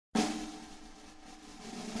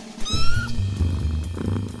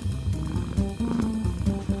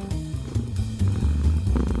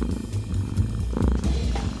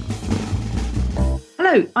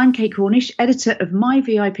Hello, I'm Kate Cornish, editor of My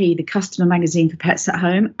VIP, the customer magazine for Pets at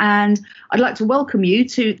Home, and I'd like to welcome you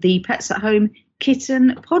to the Pets at Home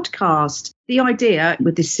Kitten podcast. The idea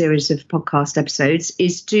with this series of podcast episodes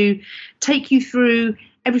is to take you through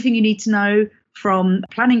everything you need to know from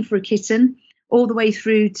planning for a kitten all the way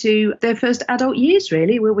through to their first adult years,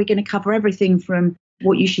 really, where we're going to cover everything from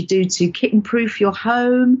what you should do to kitten-proof your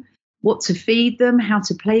home, what to feed them, how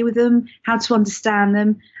to play with them, how to understand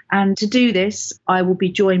them. And to do this, I will be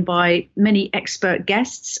joined by many expert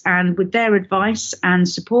guests, and with their advice and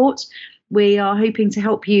support, we are hoping to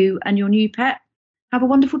help you and your new pet have a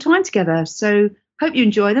wonderful time together. So hope you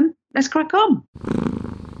enjoy them. Let's crack on.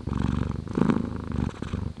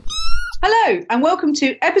 Hello, and welcome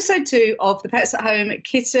to episode 2 of the Pets at Home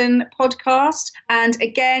Kitten podcast. And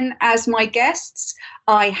again, as my guests,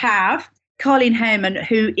 I have Carleen Heyerman,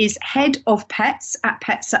 who is head of pets at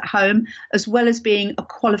Pets at Home, as well as being a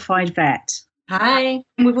qualified vet. Hi.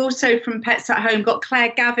 And we've also from Pets at Home got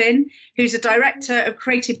Claire Gavin, who's a director of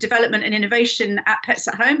creative development and innovation at Pets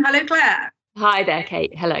at Home. Hello, Claire. Hi there,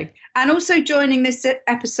 Kate. Hello. And also joining this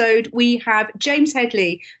episode, we have James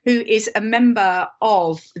Headley, who is a member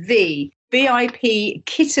of the VIP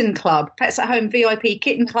Kitten Club, Pets at Home VIP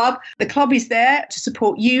Kitten Club. The club is there to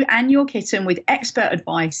support you and your kitten with expert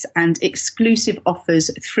advice and exclusive offers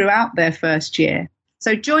throughout their first year.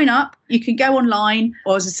 So join up. You can go online,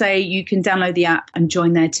 or as I say, you can download the app and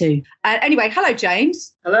join there too. Anyway, hello,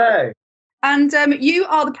 James. Hello. And you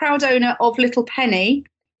are the proud owner of Little Penny,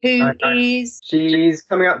 who is... She's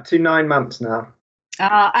coming up to 9 months now.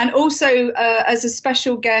 And also, as a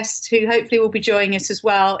special guest who hopefully will be joining us as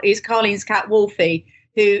well, is Carleen's cat, Wolfie,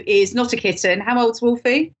 who is not a kitten. How old's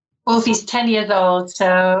Wolfie? Wolfie's 10 years old,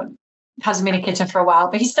 so hasn't been a kitten for a while,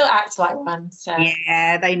 but he still acts like one. So.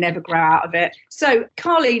 Yeah, they never grow out of it. So,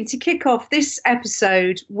 Carleen, to kick off this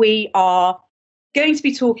episode, we are going to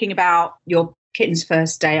be talking about your kitten's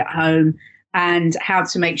first day at home and how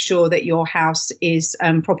to make sure that your house is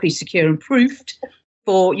properly secure and proofed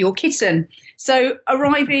for your kitten. So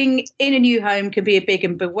arriving in a new home can be a big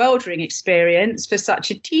and bewildering experience for such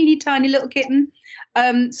a teeny tiny little kitten.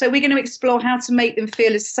 So we're going to explore how to make them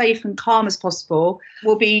feel as safe and calm as possible.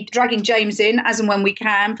 We'll be dragging James in as and when we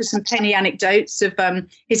can for some penny anecdotes of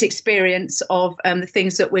his experience of the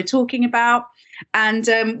things that we're talking about. And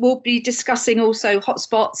we'll be discussing also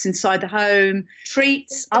hotspots inside the home,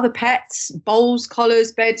 treats, other pets, bowls,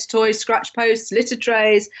 collars, beds, toys, scratch posts, litter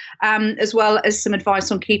trays, as well as some advice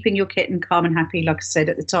on keeping your kitten calm and happy, like I said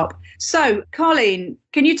at the top. So, Carleen,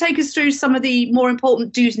 can you take us through some of the more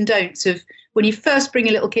important do's and don'ts of when you first bring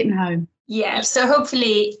a little kitten home? Yeah, so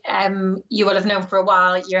hopefully you will have known for a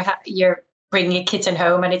while you're bringing a kitten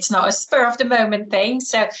home and it's not a spur of the moment thing.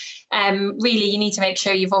 So really you need to make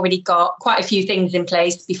sure you've already got quite a few things in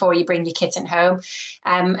place before you bring your kitten home.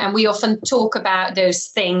 And we often talk about those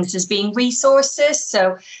things as being resources.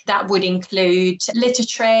 So that would include litter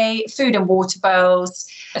tray, food and water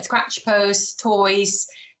bowls, a scratch post, toys,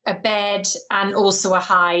 a bed, and also a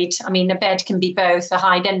hide. I mean, a bed can be both a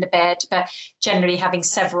hide and a bed, but generally having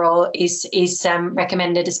several is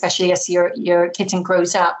recommended, especially as your kitten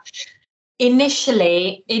grows up.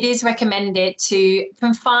 Initially, it is recommended to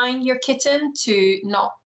confine your kitten to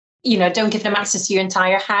don't give them access to your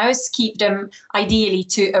entire house. Keep them ideally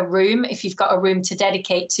to a room if you've got a room to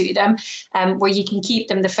dedicate to them, where you can keep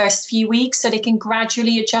them the first few weeks so they can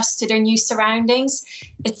gradually adjust to their new surroundings,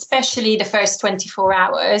 especially the first 24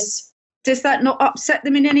 hours. Does that not upset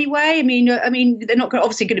them in any way? I mean, they're not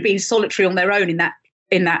obviously going to be solitary on their own in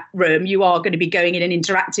that room. You are going to be going in and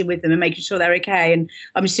interacting with them and making sure they're okay. And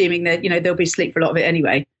I'm assuming that, they'll be asleep for a lot of it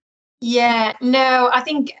anyway. Yeah, no, I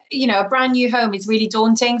think, a brand new home is really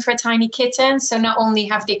daunting for a tiny kitten. So not only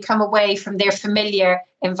have they come away from their familiar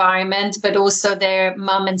environment, but also their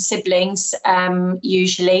mum and siblings,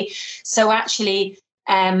 usually. So actually,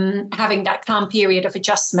 having that calm period of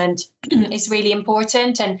adjustment is really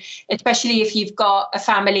important. And especially if you've got a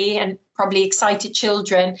family and probably excited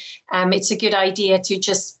children, it's a good idea to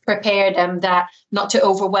just prepare them that not to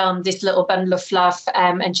overwhelm this little bundle of fluff,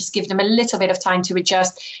 and just give them a little bit of time to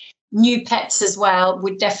adjust. New pets as well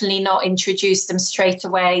would definitely not introduce them straight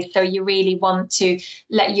away. So you really want to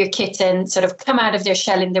let your kitten sort of come out of their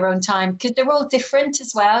shell in their own time, because they're all different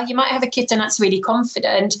as well. You might have a kitten that's really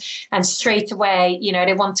confident and straight away,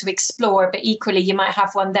 they want to explore, but equally you might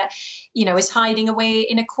have one that, is hiding away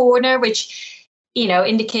in a corner, which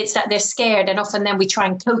indicates that they're scared. And often then we try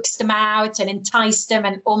and coax them out and entice them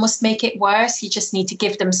and almost make it worse. You just need to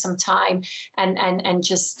give them some time and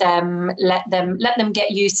just let them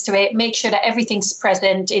get used to it. Make sure that everything's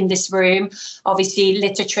present in this room. Obviously,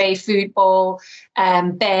 litter tray, food bowl,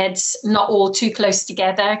 beds, not all too close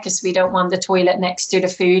together because we don't want the toilet next to the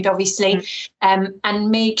food, obviously. And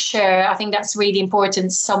make sure, I think that's really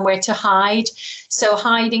important, somewhere to hide. So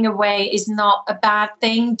hiding away is not a bad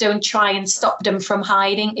thing. Don't try and stop them from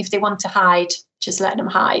hiding. If they want to hide, just let them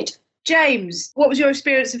hide. James, what was your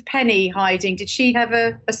experience of Penny hiding? Did she have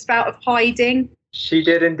a spout of hiding? She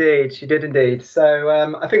did indeed. She did indeed. So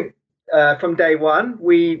I think from day one,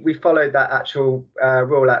 we followed that actual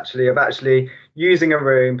rule actually of actually using a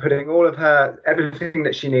room, putting all of everything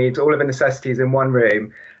that she needs, all of her necessities in one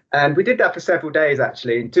room. And we did that for several days,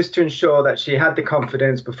 actually, just to ensure that she had the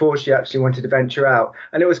confidence before she actually wanted to venture out.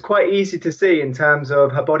 And it was quite easy to see in terms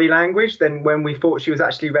of her body language. Then when we thought she was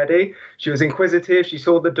actually ready, she was inquisitive. She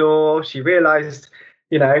saw the door. She realized,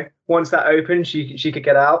 once that opened, she could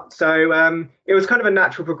get out. So it was kind of a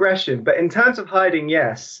natural progression. But in terms of hiding,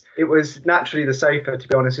 yes, it was naturally the sofa, to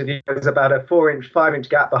be honest with you. There was about a 5-inch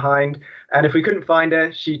gap behind. And if we couldn't find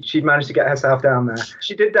her, she'd managed to get herself down there.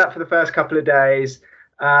 She did that for the first couple of days.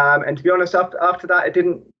 And to be honest, after that, it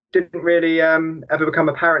didn't really ever become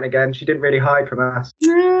apparent again. She didn't really hide from us.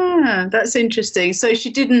 Ah, that's interesting. So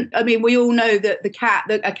she didn't. I mean, we all know that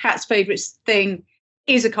a cat's favourite thing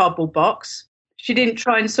is a cardboard box. She didn't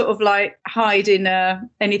try and sort of like hide in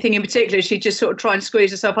anything in particular. She just sort of try and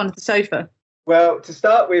squeeze herself under the sofa. Well, to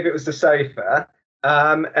start with, it was the sofa.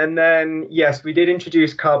 And then, yes, we did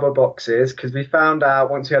introduce cardboard boxes because we found out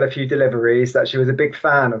once we had a few deliveries that she was a big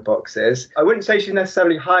fan of boxes. I wouldn't say she's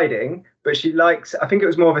necessarily hiding, but she likes, I think it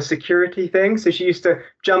was more of a security thing. So she used to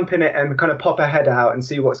jump in it and kind of pop her head out and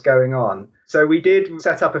see what's going on. So we did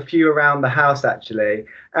set up a few around the house, actually.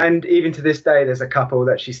 And even to this day, there's a couple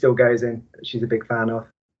that she still goes in that she's a big fan of.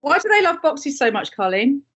 Why do they love boxes so much,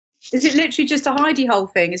 Colleen? Is it literally just a hidey hole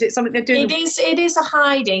thing? Is it something they're doing? It is a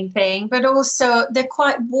hiding thing, but also they're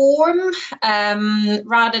quite warm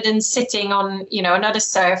rather than sitting on, another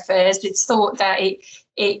surface. It's thought that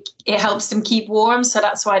it helps them keep warm. So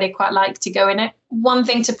that's why they quite like to go in it. One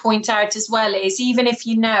thing to point out as well is even if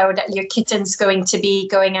you know that your kitten's going to be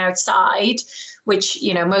going outside, which,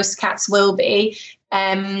 most cats will be,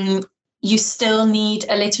 you still need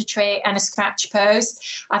a litter tray and a scratch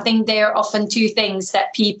post. I think they're often two things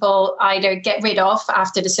that people either get rid of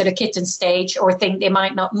after the sort of kitten stage or think they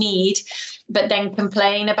might not need, but then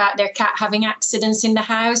complain about their cat having accidents in the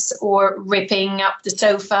house or ripping up the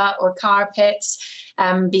sofa or carpets.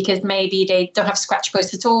 Because maybe they don't have scratch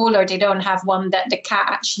posts at all, or they don't have one that the cat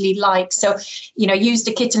actually likes. So, use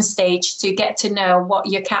the kitten stage to get to know what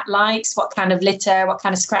your cat likes, what kind of litter, what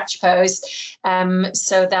kind of scratch post,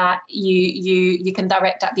 so that you can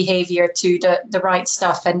direct that behavior to the right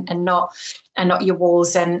stuff and not your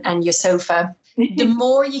walls and your sofa. The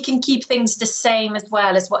more you can keep things the same as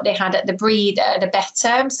well as what they had at the breeder, the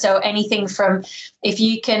better. So anything from, if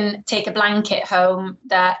you can take a blanket home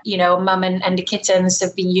that, mum and the kittens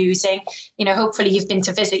have been using, hopefully you've been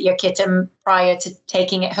to visit your kitten prior to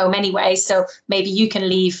taking it home anyway. So maybe you can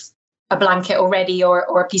leave a blanket already or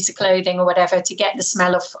a piece of clothing or whatever to get the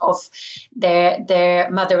smell of their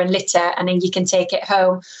mother and litter, and then you can take it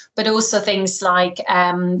home. But also things like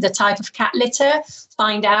the type of cat litter,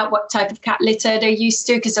 find out what type of cat litter they're used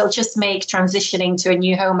to, because it'll just make transitioning to a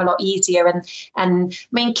new home a lot easier. And I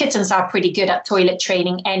mean, kittens are pretty good at toilet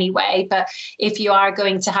training anyway, but if you are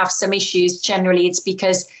going to have some issues, generally it's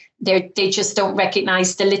because they just don't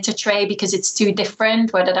recognize the litter tray because it's too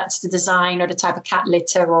different, whether that's the design or the type of cat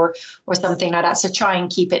litter or something like that. So try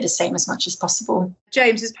and keep it the same as much as possible.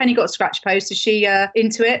 James, has Penny got a scratch post? Is she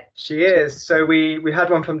into it? She is. So we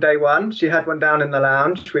had one from day one. She had one down in the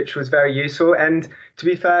lounge, which was very useful. And to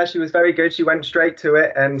be fair, she was very good. She went straight to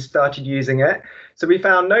it and started using it. So we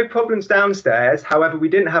found no problems downstairs. However, we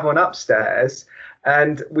didn't have one upstairs.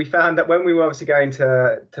 And we found that when we were obviously going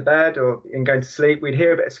to bed or going to sleep, we'd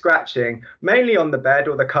hear a bit of scratching, mainly on the bed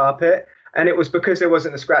or the carpet. And it was because there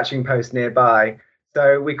wasn't a scratching post nearby.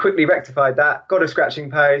 So we quickly rectified that, got a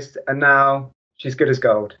scratching post, and now she's good as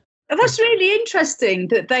gold. And that's really interesting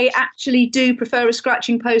that they actually do prefer a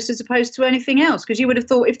scratching post as opposed to anything else. Because you would have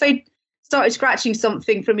thought if they started scratching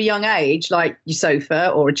something from a young age, like your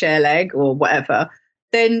sofa or a chair leg or whatever,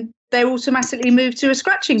 then they automatically move to a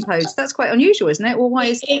scratching post. That's quite unusual, isn't it? Well, why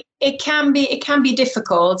is it can be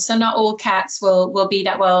difficult. So not all cats will be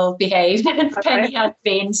that well behaved. Penny has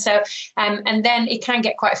been. So and then it can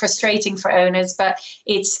get quite frustrating for owners, but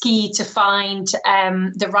it's key to find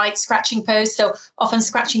the right scratching post. So often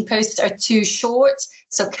scratching posts are too short.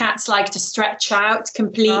 So cats like to stretch out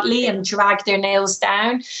completely and drag their nails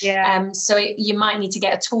down. Yeah. So you might need to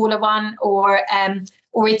get a taller one, or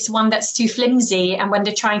or it's one that's too flimsy, and when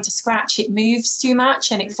they're trying to scratch, it moves too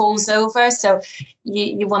much and it falls over. So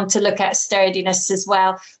you want to look at sturdiness as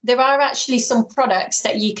well. There are actually some products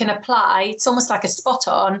that you can apply. It's almost like a spot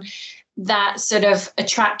on that sort of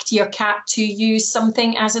attract your cat to use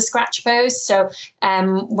something as a scratch post. So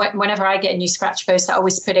whenever I get a new scratch post, I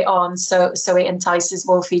always put it on so it entices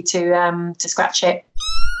Wolfie to scratch it.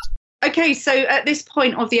 Okay, so at this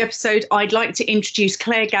point of the episode, I'd like to introduce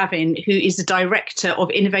Claire Gavin, who is the Director of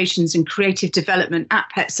Innovations and Creative Development at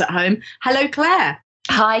Pets at Home. Hello, Claire.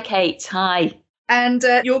 Hi, Kate. Hi. And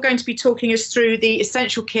you're going to be talking us through the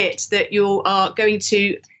essential kit that you are going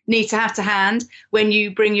to need to have to hand when you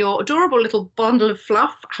bring your adorable little bundle of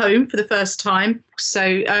fluff home for the first time. So,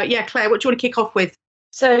 yeah, Claire, what do you want to kick off with?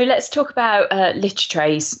 So let's talk about litter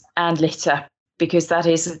trays and litter, because that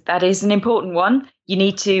is an important one. You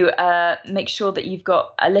need to make sure that you've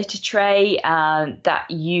got a litter tray, that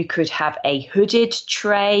you could have a hooded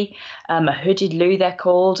tray, a hooded loo they're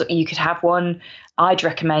called. You could have one, I'd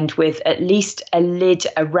recommend, with at least a lid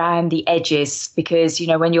around the edges, because, you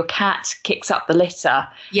know, when your cat kicks up the litter,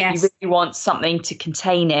 yes, you really want something to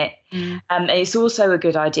contain it. And it's also a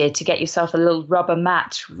good idea to get yourself a little rubber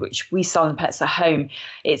mat, which we sell in Pets at Home.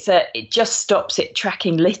 It just stops it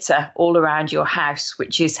tracking litter all around your house,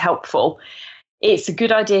 which is helpful. It's a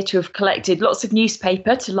good idea to have collected lots of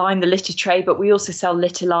newspaper to line the litter tray, but we also sell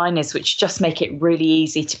litter liners, which just make it really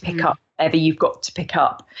easy to pick up whatever you've got to pick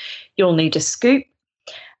up. You'll need a scoop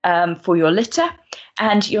for your litter,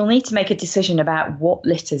 and you'll need to make a decision about what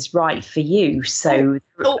litter's right for you. So,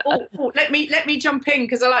 let me jump in,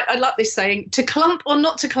 because I like this saying: to clump or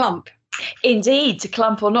not to clump. Indeed, to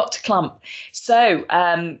clump or not to clump. So,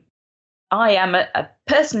 I am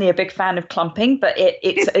personally a big fan of clumping, but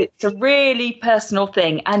it's a really personal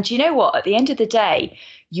thing. And you know what? At the end of the day,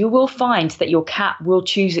 you will find that your cat will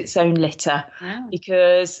choose its own litter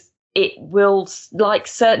because it will like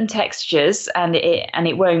certain textures, and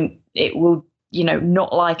it will, you know,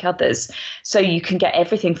 not like others. So you can get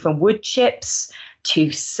everything from wood chips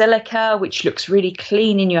to silica, which looks really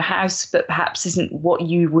clean in your house, but perhaps isn't what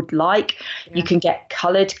you would like. Yeah. You can get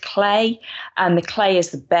coloured clay, and the clay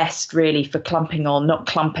is the best really for clumping or not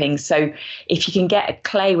clumping. So if you can get a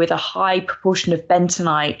clay with a high proportion of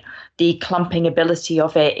bentonite, the clumping ability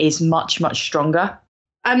of it is much, much stronger.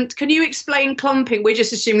 Can you explain clumping? We're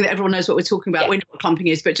just assuming that everyone knows what we're talking about. Yeah. We know what clumping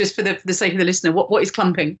is, but just for the sake of the listener, what is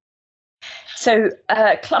clumping? So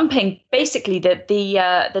clumping, basically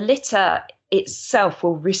the litter itself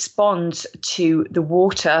will respond to the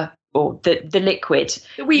water or the liquid.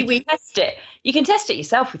 You can test it. You can test it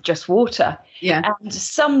yourself with just water. Yeah. And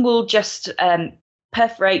some will just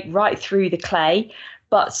perforate right through the clay,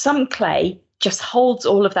 but some clay just holds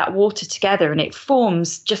all of that water together, and it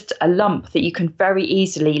forms just a lump that you can very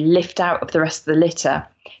easily lift out of the rest of the litter.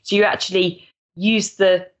 So you actually use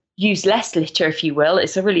less litter, if you will.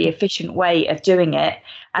 It's a really efficient way of doing it,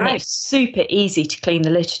 and It's super easy to clean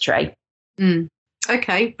the litter tray.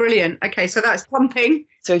 Okay, brilliant. Okay, so that's clumping.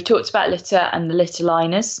 So we've talked about litter and the litter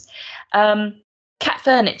liners. Cat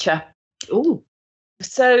furniture. Ooh.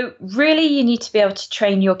 So really you need to be able to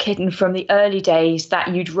train your kitten from the early days that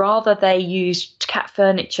you'd rather they use cat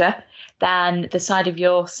furniture than the side of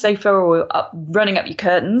your sofa or running up your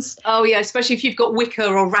curtains. Oh, yeah, especially if you've got wicker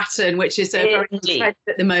or rattan, which is a very trend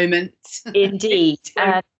at the moment. Indeed.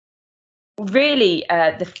 And really,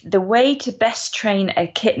 the way to best train a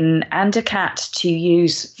kitten and a cat to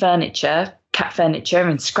use cat furniture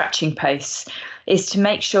and scratching posts, is to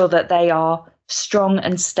make sure that they are strong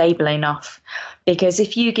and stable enough. Because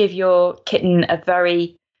if you give your kitten a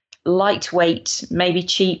very lightweight, maybe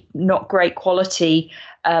cheap, not great quality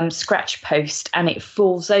scratch post, and it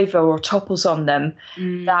falls over or topples on them,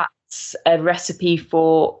 that's a recipe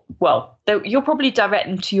for, well, you'll probably direct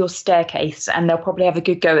them to your staircase, and they'll probably have a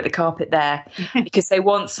good go at the carpet there because they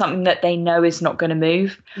want something that they know is not going to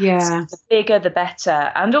move. Yeah. So the bigger, the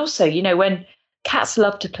better. And also, you know, when cats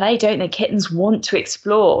love to play, don't they? Kittens want to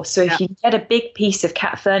explore. So if you get a big piece of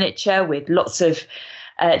cat furniture with lots of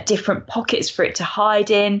different pockets for it to hide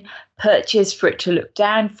in, perches for it to look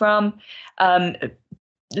down from,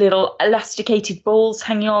 little elasticated balls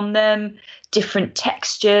hanging on them, different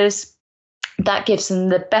textures, that gives them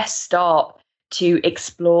the best start to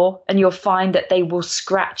explore. And you'll find that they will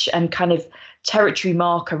scratch and kind of territory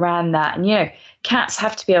mark around that. And, you know, cats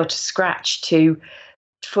have to be able to scratch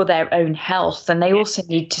for their own health, and they also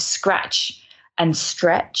need to scratch and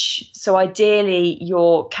stretch. So ideally,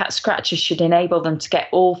 your cat scratchers should enable them to get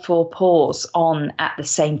all 4 paws on at the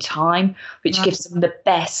same time, which gives them the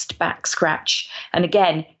best back scratch. And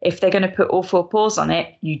again, if they're going to put all 4 paws on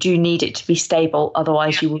it, you do need it to be stable.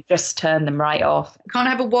 Otherwise, you will just turn them right off. Can't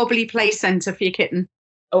have a wobbly play centre for your kitten.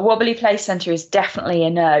 A wobbly play centre is definitely a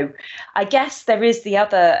no. I guess there is the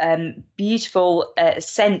other beautiful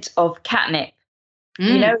scent of catnip.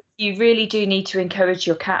 You know, you really do need to encourage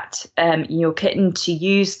your your kitten to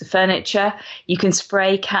use the furniture. You can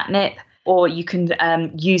spray catnip, or you can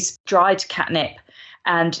use dried catnip.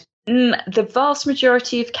 And the vast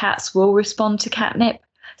majority of cats will respond to catnip.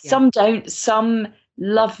 Yeah. Some don't. Some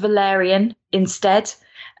love valerian instead,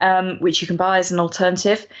 which you can buy as an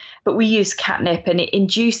alternative. But we use catnip, and it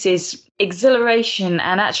induces exhilaration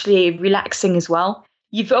and actually relaxing as well.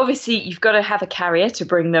 You've got to have a carrier to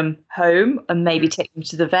bring them home and maybe take them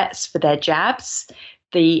to the vets for their jabs.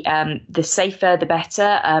 The safer, the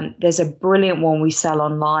better. There's a brilliant one we sell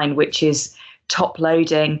online, which is Top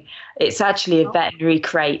Loading. It's actually a veterinary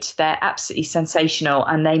crate. They're absolutely sensational,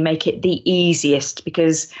 and they make it the easiest,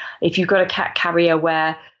 because if you've got a cat carrier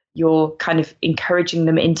where you're kind of encouraging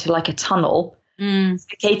them into like a tunnel, it's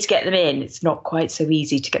okay to get them in. It's not quite so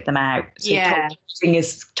easy to get them out. So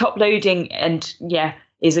top loading and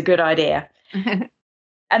is a good idea.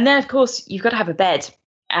 And then of course you've got to have a bed.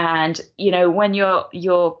 And you know, when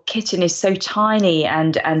your kitten is so tiny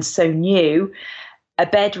and so new, a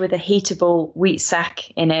bed with a heatable wheat sack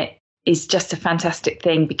in it is just a fantastic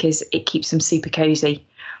thing, because it keeps them super cozy.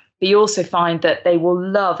 But you also find that they will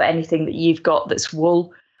love anything that you've got that's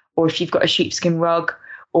wool, or if you've got a sheepskin rug,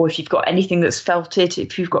 or if you've got anything that's felted.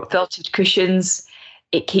 If you've got felted cushions,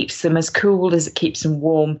 it keeps them as cool as it keeps them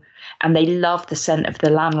warm. And they love the scent of the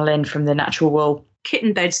lanolin from the natural wool.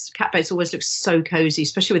 Cat beds always look so cozy,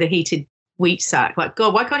 especially with a heated wheat sack. Like,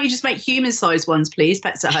 God, why can't you just make human-sized ones, please,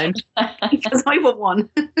 Pets at Home? Because I want one.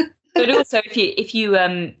 But also, if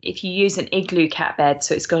you use an igloo cat bed,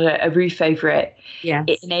 so it's got a roof over it,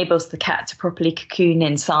 it enables the cat to properly cocoon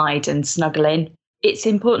inside and snuggle in. It's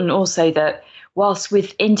important also that whilst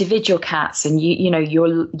with individual cats, and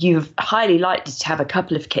you're highly likely to have a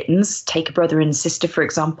couple of kittens, take a brother and sister, for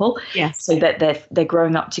example, so that they're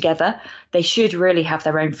growing up together, they should really have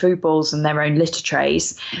their own food balls and their own litter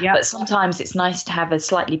trays. Yep. But sometimes it's nice to have a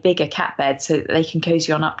slightly bigger cat bed so that they can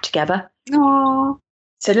cozy on up together. Aww.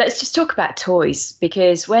 So let's just talk about toys,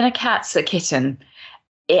 because when a cat's a kitten,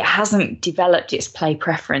 it hasn't developed its play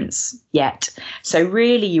preference yet. So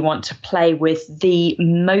really you want to play with the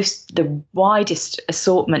widest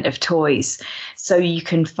assortment of toys, so you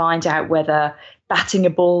can find out whether batting a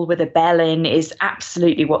ball with a bell in is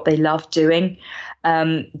absolutely what they love doing.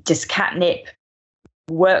 Does catnip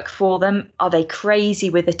work for them? Are they crazy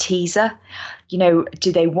with a teaser? You know,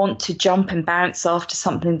 do they want to jump and bounce after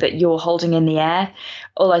something that you're holding in the air?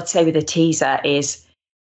 All I'd say with a teaser is,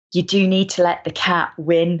 you do need to let the cat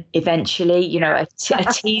win eventually. You know, a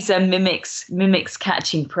teaser mimics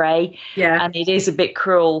catching prey. Yeah. And it is a bit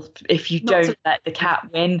cruel if you don't let the cat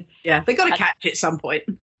win. Yeah, they've got to catch it at some point.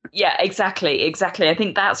 Yeah, exactly. I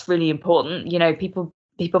think that's really important. You know, people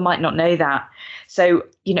might not know that. So,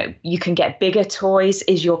 you know, you can get bigger toys.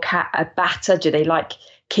 Is your cat a batter? Do they like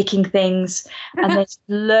kicking things? And there's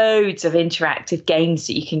loads of interactive games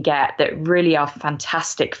that you can get that really are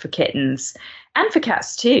fantastic for kittens. And for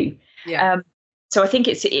cats too. Yeah. So I think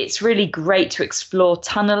it's really great to explore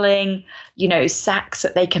tunneling, you know, sacks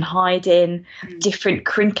that they can hide in, different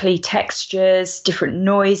crinkly textures, different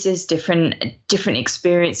noises, different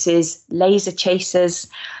experiences, laser chasers.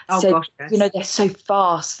 You know, they're so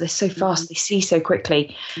fast. They see so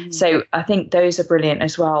quickly. So I think those are brilliant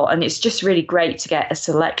as well. And it's just really great to get a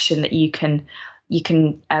selection that you can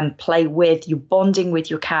play with. You're bonding with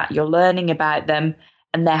your cat, you're learning about them,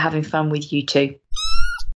 and they're having fun with you too.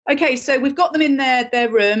 Okay, so we've got them in their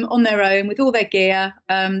room on their own with all their gear.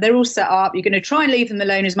 They're all set up. You're going to try and leave them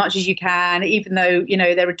alone as much as you can, even though, you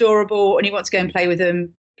know, they're adorable and you want to go and play with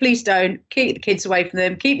them. Please don't. Keep the kids away from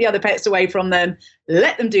them. Keep the other pets away from them.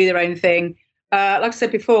 Let them do their own thing. Like I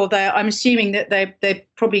said before, I'm assuming that they're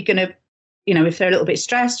probably going to, you know, if they're a little bit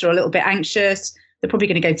stressed or a little bit anxious, they're probably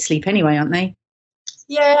going to go to sleep anyway, aren't they?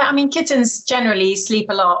 Yeah, I mean, kittens generally sleep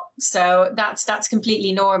a lot, so that's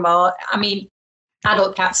completely normal. I mean,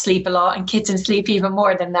 adult cats sleep a lot and kittens sleep even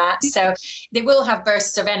more than that. So they will have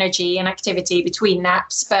bursts of energy and activity between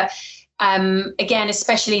naps. But again,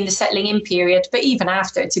 especially in the settling in period, but even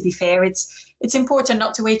after, to be fair, it's important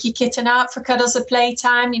not to wake your kitten up for cuddles or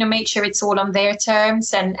playtime. You know, make sure it's all on their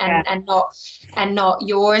terms and not and not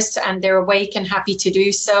yours, and they're awake and happy to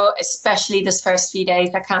do so, especially this first few days.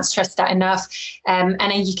 I can't stress that enough. And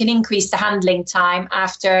then you can increase the handling time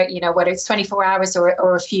after, whether it's 24 hours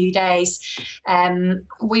or a few days.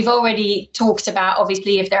 We've already talked about,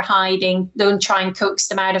 obviously, if they're hiding, don't try and coax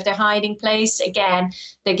them out of their hiding place. Again,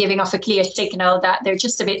 they're giving off a clear signal that they're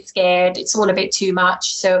just a bit scared. It's all a bit too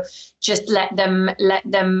much. So just let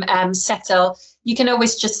them settle. You can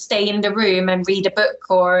always just stay in the room and read a book,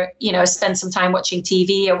 or, spend some time watching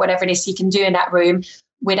TV or whatever it is you can do in that room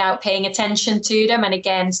without paying attention to them. And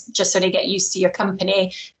again, just so they get used to your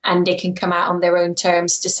company and they can come out on their own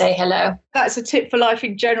terms to say hello. That's a tip for life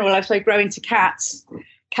in general. I say grow into cats.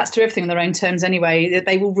 Cats do everything on their own terms anyway.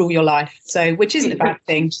 They will rule your life, so which isn't a bad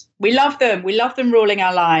thing. We love them. We love them ruling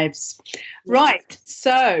our lives. Right.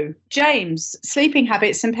 So, James, sleeping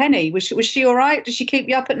habits and Penny. Was she all right? Did she keep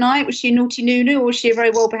you up at night? Was she a naughty Nunu, or was she a very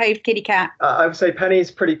well-behaved kitty cat? I would say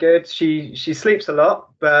Penny's pretty good. She sleeps a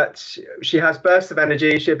lot, but she has bursts of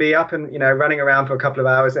energy. She'll be up and running around for a couple of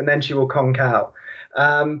hours, and then she will conk out.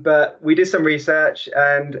 But we did some research,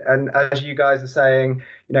 and as you guys are saying,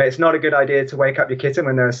 it's not a good idea to wake up your kitten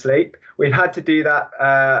when they're asleep. We've had to do that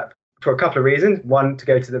for a couple of reasons. One, to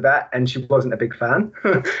go to the vet, and she wasn't a big fan.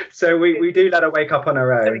 So we do let her wake up on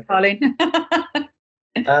her own. Sorry,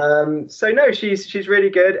 Colleen. So no, she's really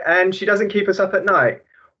good, and she doesn't keep us up at night.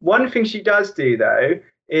 One thing she does do, though,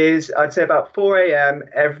 is I'd say about 4 a.m.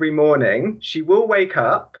 every morning, she will wake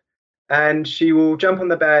up and she will jump on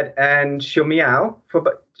the bed and she'll meow for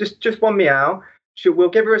just one meow. We'll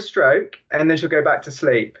give her a stroke and then she'll go back to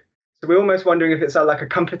sleep. So we're almost wondering if it's like a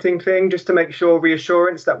comforting thing, just to make sure,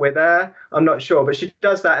 reassurance that we're there. I'm not sure, but she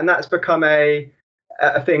does that, and that's become a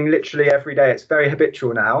thing literally every day. It's very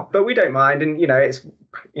habitual now, but we don't mind. And it's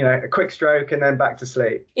a quick stroke and then back to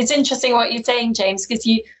sleep. It's interesting what you're saying, James, because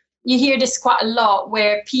you hear this quite a lot,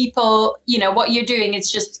 where people, what you're doing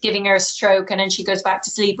is just giving her a stroke and then she goes back to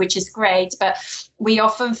sleep, which is great. But we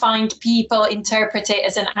often find people interpret it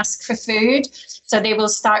as an ask for food. So they will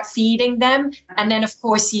start feeding them. And then, of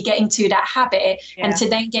course, you get into that habit. Yeah. And to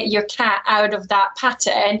then get your cat out of that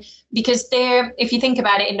pattern, because if you think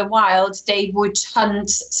about it, in the wild, they would hunt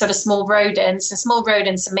sort of small rodents. And small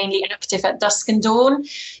rodents are mainly active at dusk and dawn.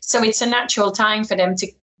 So it's a natural time for them to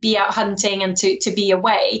be out hunting and to be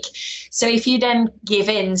awake. So if you then give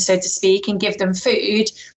in, so to speak, and give them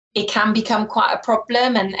food, it can become quite a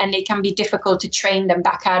problem, and it can be difficult to train them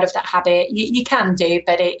back out of that habit. You can do,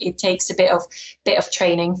 but it takes a bit of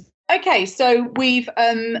training. Okay, so we've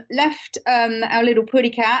left our little puddy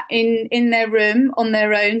cat in their room on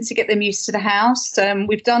their own to get them used to the house.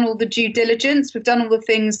 We've done all the due diligence. We've done all the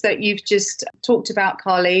things that you've just talked about,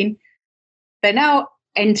 Carleen. They're now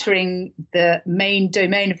entering the main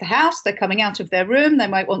domain of the house. They're coming out of their room. They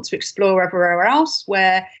might want to explore everywhere else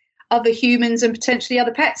where other humans and potentially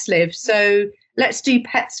other pets live. So let's do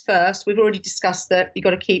pets first. We've already discussed that you've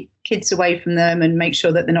got to keep kids away from them and make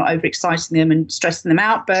sure that they're not overexciting them and stressing them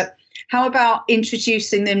out. But how about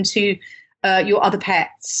introducing them to your other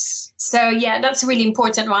pets? So, yeah, that's a really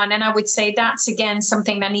important one. And I would say that's, again,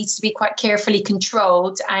 something that needs to be quite carefully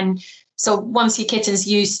controlled. And so once your kitten's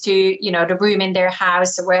used to, the room in their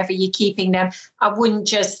house or wherever you're keeping them, I wouldn't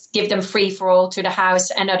just give them free for all to the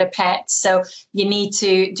house and other pets. So you need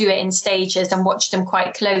to do it in stages and watch them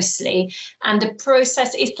quite closely. And the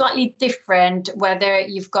process is slightly different whether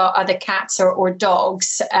you've got other cats or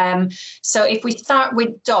dogs. So if we start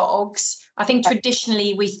with dogs, I think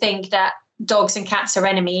traditionally we think that dogs and cats are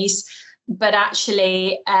enemies, but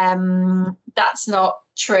actually that's not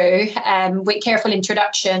true. With careful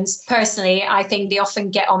introductions, personally, I think they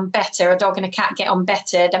often get on better. A dog and a cat get on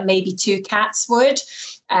better than maybe two cats would,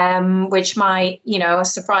 which might,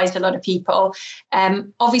 surprise a lot of people.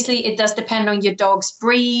 Obviously, it does depend on your dog's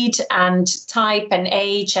breed and type and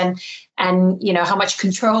age and how much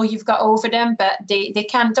control you've got over them. But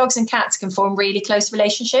dogs and cats can form really close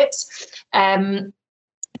relationships.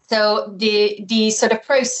 So the sort of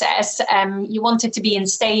process, you want it to be in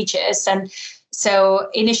stages. And so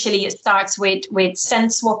initially it starts with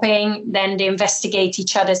scent swapping, then they investigate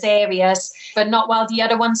each other's areas, but not while the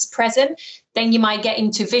other one's present. Then you might get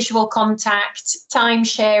into visual contact, time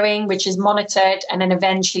sharing, which is monitored, and then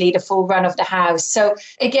eventually the full run of the house. So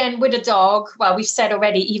again, with a dog, well, we've said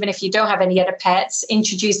already, even if you don't have any other pets,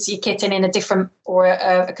 introduce your kitten in a different or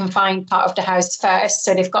a confined part of the house first.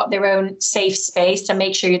 So they've got their own safe space, and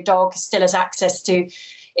make sure your dog still has access to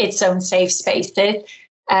its own safe spaces.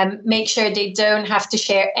 Make sure they don't have to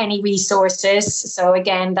share any resources. So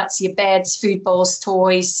again, that's your beds, food bowls,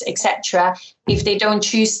 toys, etc. If they don't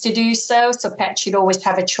choose to do so, pets should always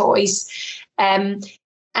have a choice. And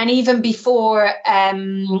even before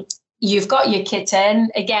you've got your kitten,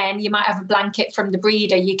 again, you might have a blanket from the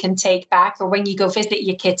breeder you can take back, or when you go visit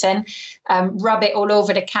your kitten, rub it all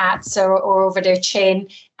over the cats or over their chin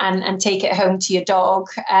and take it home to your dog.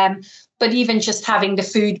 But even just having the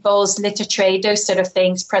food bowls, litter tray, those sort of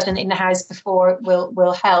things present in the house before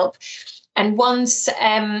will help. And once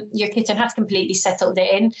your kitten has completely settled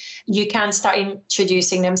in, you can start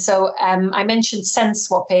introducing them. So I mentioned scent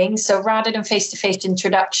swapping. So rather than face-to-face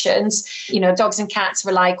introductions, dogs and cats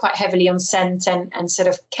rely quite heavily on scent and sort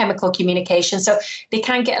of chemical communication. So they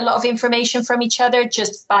can get a lot of information from each other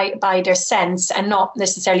just by their scents, and not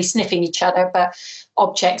necessarily sniffing each other, but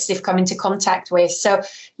objects they've come into contact with. So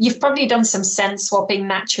you've probably done some scent swapping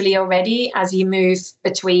naturally already as you move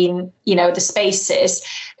between, the spaces.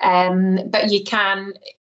 But you can,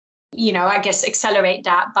 I guess, accelerate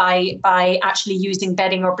that by actually using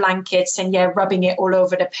bedding or blankets and rubbing it all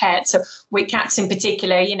over the pet. So with cats in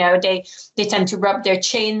particular, they tend to rub their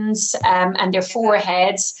chins and their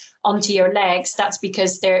foreheads onto your legs. That's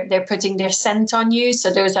because they're putting their scent on you.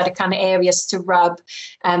 So those are the kind of areas to rub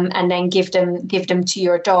and then give them to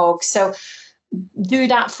your dog. So do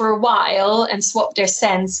that for a while and swap their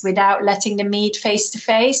scents without letting them meet face to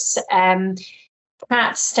face.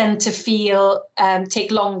 Cats tend to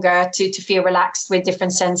take longer to feel relaxed with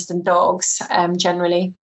different scents than dogs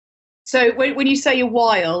generally. So when you say a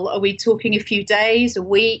while, are we talking a few days, a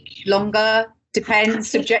week, longer? Depends,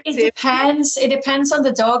 subjective. It depends. It depends on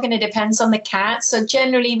the dog and it depends on the cat. So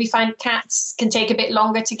generally we find cats can take a bit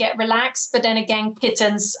longer to get relaxed, but then again,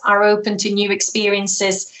 kittens are open to new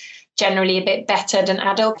experiences generally a bit better than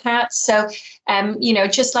adult cats. So,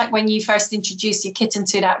 just like when you first introduce your kitten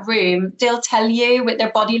to that room, they'll tell you with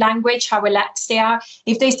their body language how relaxed they are.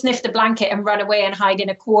 If they sniff the blanket and run away and hide in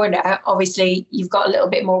a corner, obviously you've got a little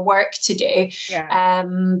bit more work to do. Yeah.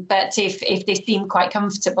 But if they seem quite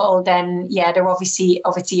comfortable, then they're obviously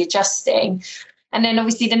adjusting. And then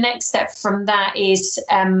obviously the next step from that is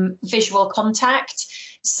visual contact.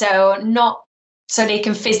 So they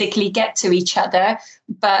can physically get to each other,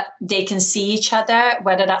 but they can see each other,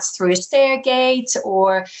 whether that's through a stairgate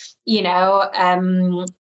or, your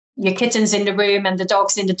kitten's in the room and the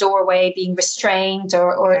dog's in the doorway being restrained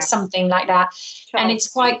or something like that. Sure. And it's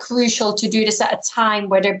quite crucial to do this at a time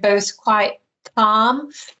where they're both quite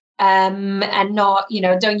calm. And not,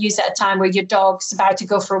 don't use it at a time where your dog's about to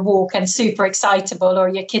go for a walk and super excitable, or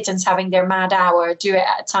your kitten's having their mad hour. Do it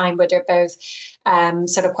at a time where they're both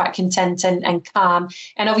sort of quite content and calm.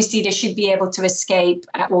 And obviously they should be able to escape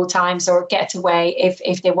at all times or get away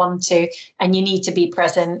if they want to. And you need to be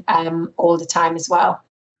present all the time as well.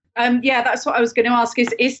 That's what I was going to ask.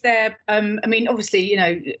 Is there,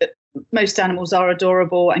 obviously, most animals are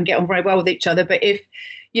adorable and get on very well with each other. But if,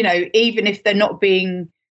 even if they're not being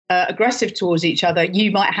aggressive towards each other,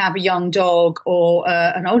 you might have a young dog or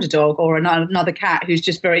an older dog or another cat who's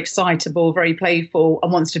just very excitable, very playful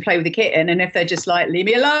and wants to play with the kitten. And if they're just like, leave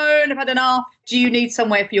me alone, I've had enough, do you need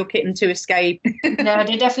somewhere for your kitten to escape? No,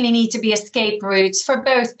 there definitely need to be escape routes for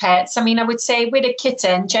both pets. I mean, I would say with a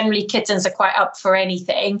kitten, generally kittens are quite up for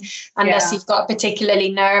anything, unless you've got a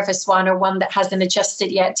particularly nervous one or one that hasn't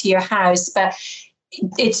adjusted yet to your house. But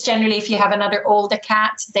it's generally, if you have another older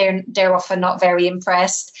cat, they're often not very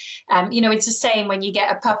impressed. It's the same when you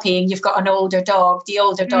get a puppy and you've got an older dog. The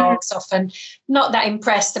older dog's often not that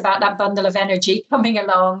impressed about that bundle of energy coming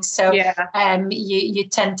along. So you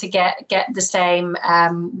tend to get the same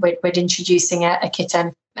with introducing a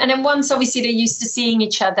kitten. And then once obviously they're used to seeing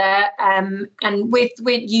each other, and with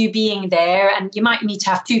you being there, and you might need to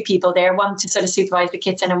have two people there, one to sort of supervise the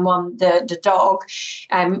kitten and one the dog.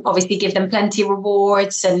 Obviously give them plenty of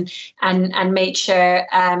rewards and make sure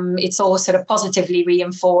it's all sort of positively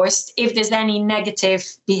reinforced. If there's any negative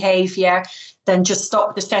behavior, then just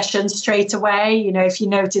stop the session straight away. If you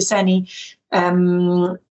notice any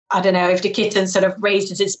if the kitten sort of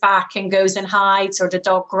raises its back and goes and hides, or the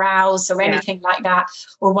dog growls or anything like that,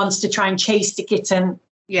 or wants to try and chase the kitten,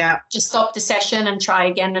 just stop the session and try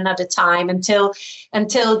again another time until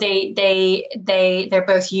they're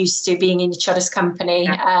both used to being in each other's company,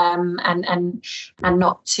 and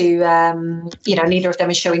not to neither of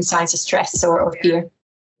them is showing signs of stress or fear.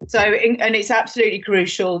 So, and it's absolutely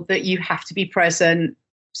crucial that you have to be present.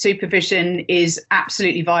 Supervision is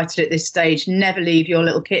absolutely vital at this stage. Never leave your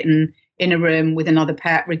little kitten in a room with another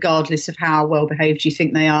pet, regardless of how well behaved you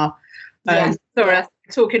think they are. Sorry, I'm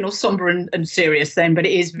talking all somber and serious then, but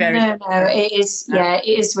it is very it is it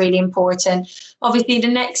is really important. Obviously the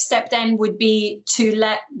next step then would be to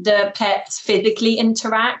let the pets physically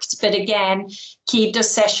interact, but again, keep the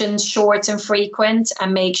sessions short and frequent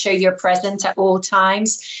and make sure you're present at all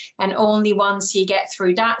times. And only once you get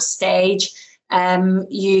through that stage,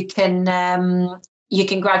 You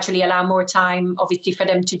can gradually allow more time, obviously, for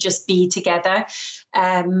them to just be together.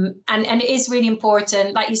 And it is really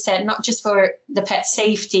important, like you said, not just for the pet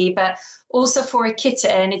safety, but also for a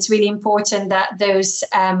kitten. It's really important that those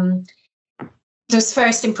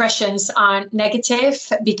first impressions aren't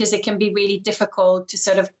negative, because it can be really difficult to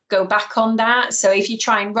sort of go back on that. So if you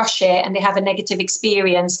try and rush it and they have a negative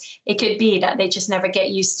experience, it could be that they just never get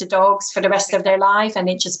used to dogs for the rest of their life, and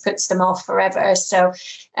it just puts them off forever. So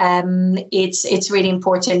it's really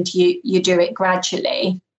important you do it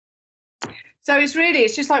gradually. So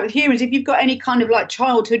it's just like with humans, if you've got any kind of like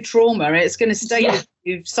childhood trauma, it's going to stay with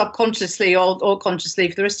you subconsciously or consciously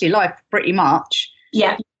for the rest of your life, pretty much.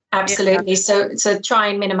 Yeah. Absolutely. Yeah. So try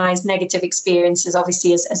and minimize negative experiences,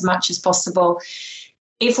 obviously, as much as possible.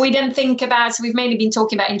 If we then think about, so we've mainly been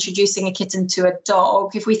talking about introducing a kitten to a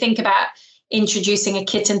dog. If we think about introducing a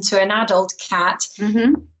kitten to an adult cat,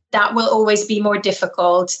 that will always be more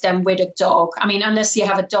difficult than with a dog. I mean, unless you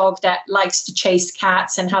have a dog that likes to chase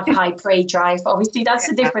cats and have high prey drive, obviously that's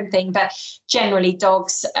a different thing. But generally,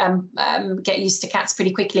 dogs get used to cats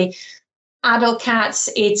pretty quickly. Adult cats,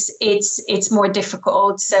 it's more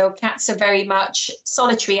difficult. So cats are very much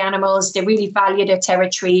solitary animals. They really value their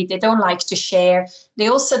territory. They don't like to share. They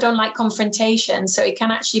also don't like confrontation. So it can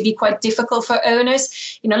actually be quite difficult for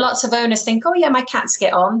owners. You know, lots of owners think, oh yeah, my cats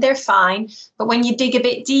get on, they're fine. But when you dig a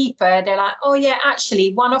bit deeper, they're like, oh yeah,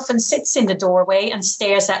 actually, one often sits in the doorway and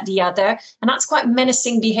stares at the other. And that's quite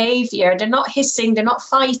menacing behavior. They're not hissing, they're not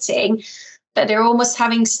fighting, but they're almost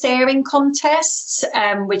having staring contests,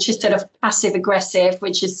 which is sort of passive aggressive,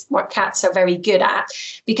 which is what cats are very good at.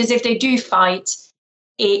 Because if they do fight,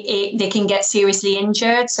 they can get seriously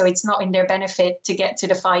injured. So it's not in their benefit to get to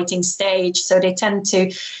the fighting stage. So they tend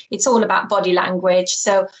to, it's all about body language.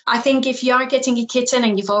 So I think if you are getting a kitten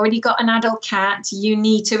and you've already got an adult cat, you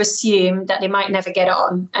need to assume that they might never get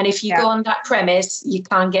on. And if you go on that premise, you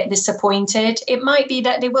can't get disappointed. It might be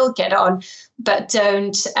that they will get on, but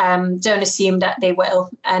don't assume that they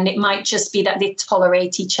will. And it might just be that they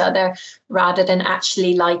tolerate each other rather than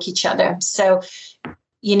actually like each other. So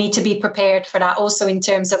you need to be prepared for that. Also, in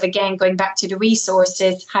terms of, again, going back to the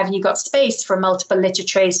resources, have you got space for multiple litter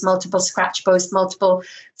trays, multiple scratch posts, multiple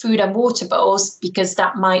food and water bowls? Because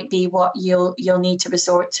that might be what you'll need to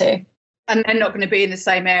resort to. And they're not going to be in the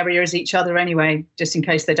same area as each other anyway, just in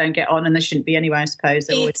case they don't get on, and they shouldn't be anyway, I suppose.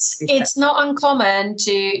 It's not uncommon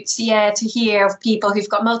to hear of people who've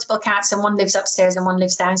got multiple cats and one lives upstairs and one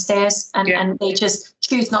lives downstairs, and they just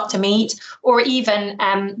choose not to meet, or even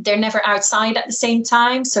they're never outside at the same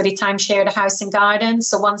time, so they timeshare the house and garden.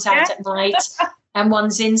 So one's out at night and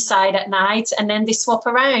one's inside at night, and then they swap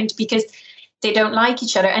around because they don't like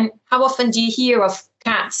each other. And how often do you hear of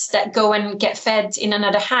cats that go and get fed in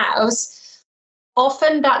another house?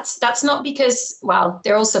 Often that's not because, well,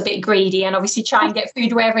 they're also a bit greedy and obviously try and get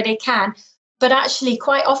food wherever they can. But actually,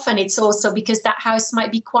 quite often it's also because that house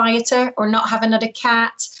might be quieter or not have another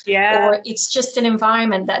cat. Yeah. Or it's just an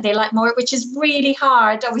environment that they like more, which is really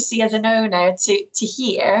hard, obviously, as an owner to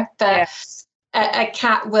hear. But a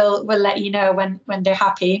cat will let you know when they're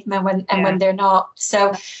happy and when they're not.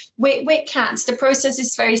 So with cats, the process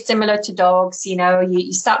is very similar to dogs. You know,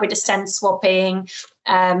 you start with the scent swapping,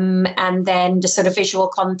 and then the sort of visual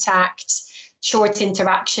contact, short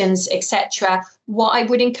interactions, etc. What I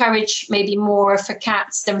would encourage maybe more for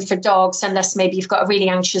cats than for dogs, unless maybe you've got a really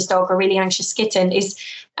anxious dog or a really anxious kitten, is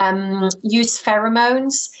use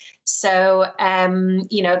pheromones. So,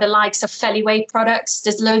 the likes of Feliway products,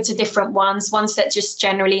 there's loads of different ones that just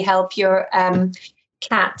generally help your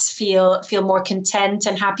cats feel more content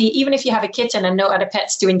and happy. Even if you have a kitten and no other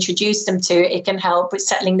pets to introduce them to, it can help with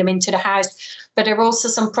settling them into the house. But there are also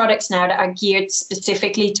some products now that are geared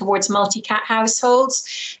specifically towards multi-cat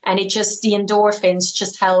households, and the endorphins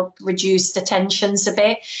just help reduce the tensions a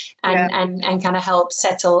bit and kind of help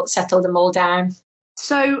settle them all down.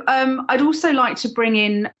 So I'd also like to bring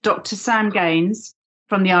in Dr. Sam Gaines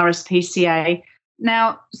from the RSPCA.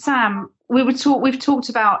 Now, Sam, we've talked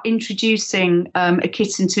about introducing a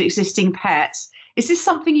kitten to existing pets. Is this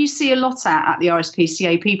something you see a lot at the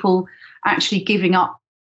RSPCA? People actually giving up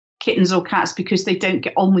kittens or cats because they don't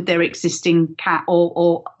get on with their existing cat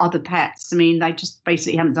or other pets? I mean, they just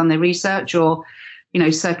basically haven't done their research, or,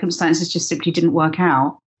 circumstances just simply didn't work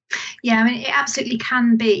out. Yeah, I mean, it absolutely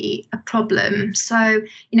can be a problem. So,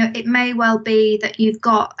 it may well be that you've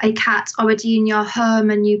got a cat already in your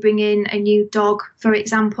home and you bring in a new dog, for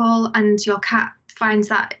example, and your cat finds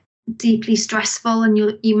that deeply stressful, and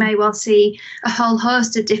you may well see a whole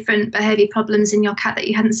host of different behavior problems in your cat that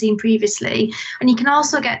you hadn't seen previously. And you can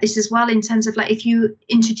also get this as well in terms of, like, if you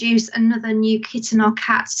introduce another new kitten or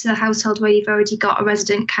cat to the household where you've already got a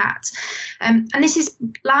resident cat. And this is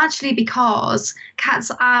largely because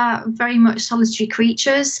cats are very much solitary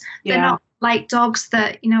creatures. They're not like dogs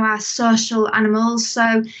that, are social animals.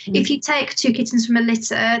 So if you take 2 kittens from a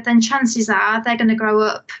litter, then chances are they're going to grow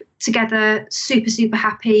up together super, super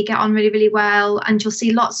happy, get on really, really well. And you'll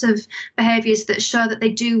see lots of behaviours that show that they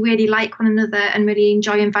do really like one another and really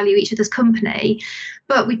enjoy and value each other's company.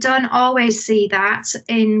 But we don't always see that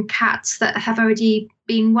in cats that have already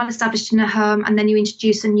been well established in a home, and then you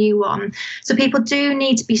introduce a new one. So people do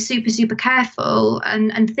need to be super, super careful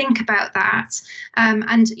and think about that.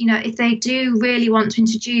 And, if they do really want to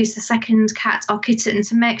introduce a second cat or kitten,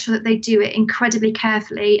 to make sure that they do it incredibly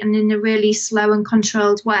carefully and in a really slow and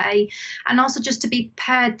controlled way. And also just to be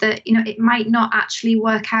prepared that, it might not actually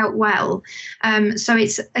work out well. So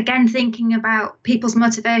it's, again, thinking about people's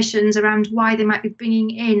motivations around why they might be bringing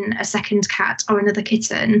in a second cat or another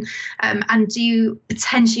kitten. And do you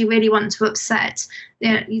potentially really want to upset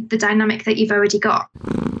the dynamic that you've already got?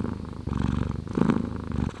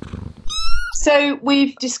 So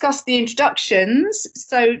we've discussed the introductions.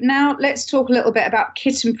 So now let's talk a little bit about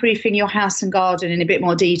kitten proofing your house and garden in a bit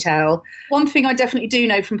more detail. One thing I definitely do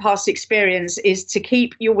know from past experience is to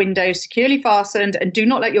keep your windows securely fastened and do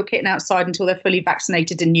not let your kitten outside until they're fully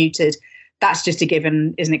vaccinated and neutered. That's just a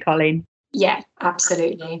given, isn't it, Colleen? Yeah,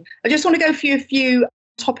 absolutely. I just want to go through a few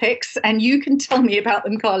topics and you can tell me about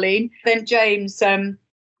them, Colleen. Then James,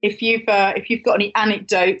 if you've got any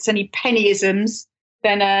anecdotes, any pennyisms,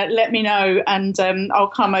 then let me know, and I'll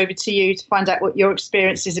come over to you to find out what your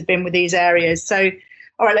experiences have been with these areas. So,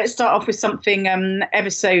 all right, let's start off with something ever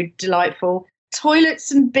so delightful. Toilets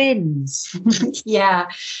and bins. Yeah,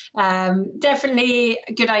 definitely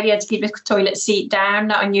a good idea to keep the toilet seat down.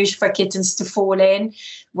 Not unusual for kittens to fall in,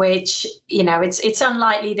 which, it's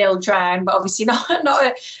unlikely they'll drown, but obviously not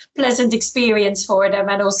a pleasant experience for them,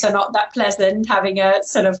 and also not that pleasant having a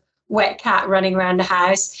sort of wet cat running around the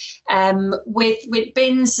house. With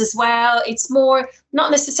bins as well, it's more not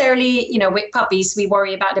necessarily, with puppies, we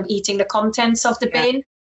worry about them eating the contents of the bin.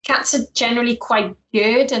 Cats are generally quite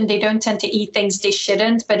good and they don't tend to eat things they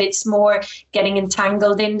shouldn't, but it's more getting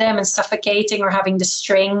entangled in them and suffocating, or having the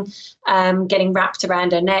string getting wrapped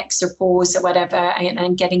around their necks or paws or whatever,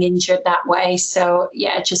 and getting injured that way. So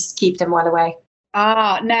yeah, just keep them well away.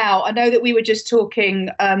 Now I know that we were just talking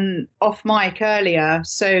off mic earlier,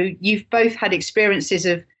 so you've both had experiences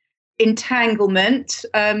of entanglement.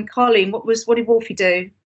 Colleen, what did Wolfie do?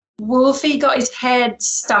 Wolfie got his head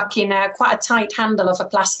stuck in quite a tight handle of a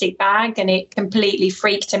plastic bag, and it completely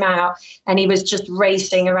freaked him out, and he was just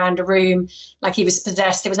racing around the room like he was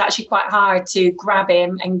possessed. It was actually quite hard to grab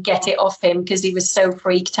him and get it off him because he was so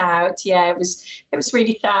freaked out. Yeah, it was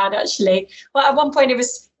really sad, actually. Well, at one point it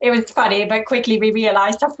was funny, but quickly we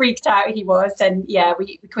realised how freaked out he was, and yeah,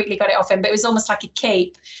 we quickly got it off him. But it was almost like a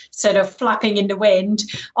cape sort of flapping in the wind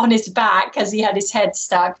on his back as he had his head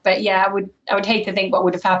stuck. But yeah, I would hate to think what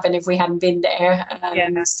would have happened if we hadn't been there.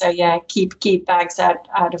 So yeah, keep bags out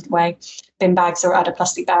of the way, bin bags or other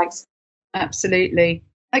plastic bags. Absolutely.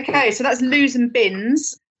 Okay, so that's loos and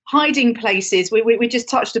bins. Hiding places. We just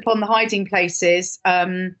touched upon the hiding places.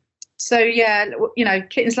 So yeah,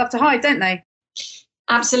 kittens love to hide, don't they?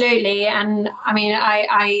 Absolutely. And I mean,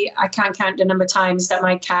 I can't count the number of times that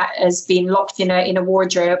my cat has been locked in a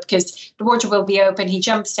wardrobe, because the wardrobe will be open, he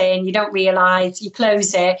jumps in, you don't realise, you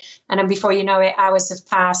close it, and then before you know it, hours have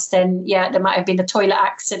passed, and yeah, there might have been a toilet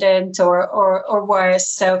accident or worse.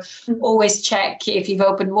 So always check if you've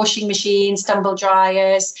opened washing machines, tumble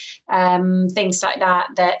dryers, things like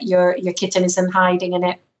that your kitten isn't hiding in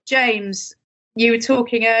it. James, you were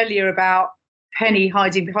talking earlier about Penny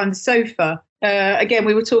hiding behind the sofa. Again,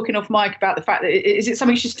 we were talking off mic about the fact that is it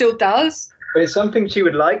something she still does? It's something she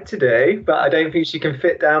would like to do, but I don't think she can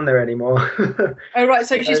fit down there anymore. Oh, right.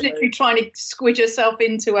 So she's literally trying to squidge herself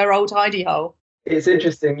into her old hidey hole. It's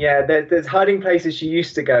interesting. Yeah, there's hiding places she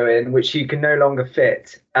used to go in, which she can no longer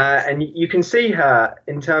fit. And you can see her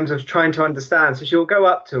in terms of trying to understand. So she'll go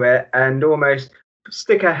up to it and almost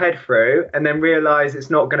stick her head through and then realise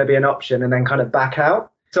it's not going to be an option and then kind of back out.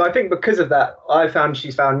 So I think because of that,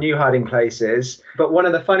 she's found new hiding places. But one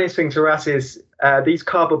of the funniest things for us is these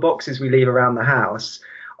cardboard boxes we leave around the house.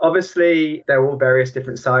 Obviously, they're all various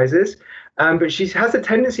different sizes, but she has a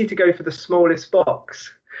tendency to go for the smallest box.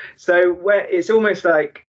 So where it's almost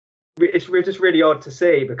like it's just really odd to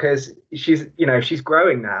see, because she's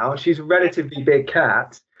growing now. She's a relatively big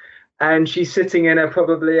cat. and she's sitting in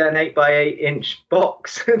probably an 8x8 inch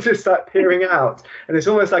box, just like peering out. And it's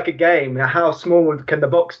almost like a game. How small can the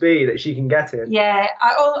box be that she can get in? Yeah,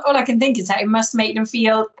 all I can think is that it must make them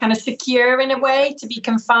feel kind of secure in a way to be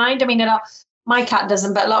confined. I mean, my cat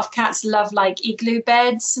doesn't, but a lot of cats love like igloo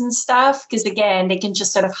beds and stuff, because again, they can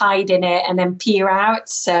just sort of hide in it and then peer out.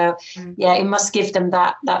 So yeah, it must give them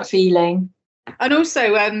that feeling. And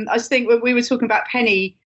also, I think when we were talking about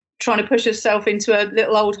Penny trying to push herself into a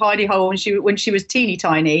little old hidey hole when she was teeny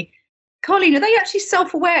tiny, Carleen, are they actually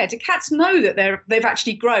self-aware? Do cats know that they've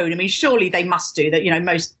actually grown? I mean, surely they must do that.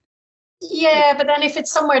 Most. Yeah, but then if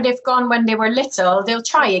it's somewhere they've gone when they were little, they'll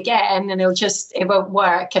try again and it won't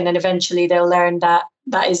work. And then eventually they'll learn that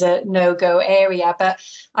is a no-go area. But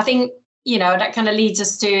I think, that kind of leads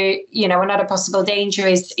us to, another possible danger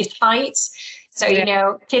is height.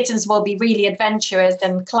 So, kittens will be really adventurous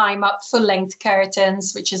and climb up full-length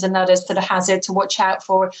curtains, which is another sort of hazard to watch out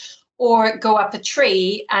for, or go up a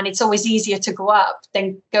tree, and it's always easier to go up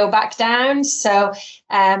than go back down. So,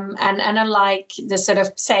 and unlike the sort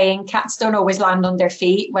of saying, cats don't always land on their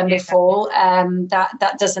feet when they fall.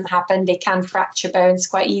 That doesn't happen. They can fracture bones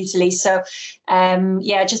quite easily. So,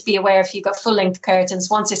 just be aware if you've got full-length curtains,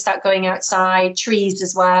 once they start going outside, trees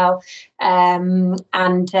as well. And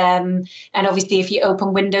obviously if you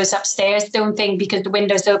open windows upstairs, don't think because the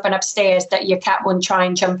windows open upstairs that your cat won't try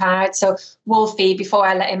and jump out. So Wolfie, before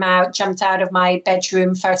I let him out, jumped out of my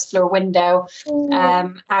bedroom first floor window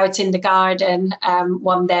out in the garden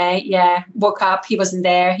one day. Yeah, woke up, he wasn't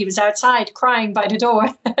there, he was outside crying by the door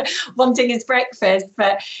wanting his breakfast.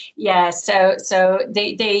 But yeah, so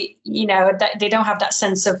they they don't have that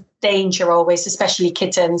sense of danger always, especially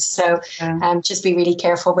kittens. So just be really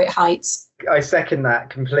careful with heights. I second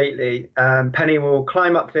that completely. Penny will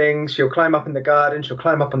climb up things. She'll climb up in the garden. She'll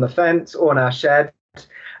climb up on the fence or on our shed.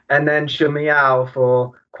 And then she'll meow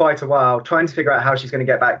for quite a while, trying to figure out how she's going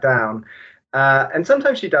to get back down. And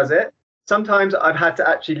sometimes she does it. Sometimes I've had to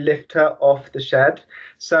actually lift her off the shed.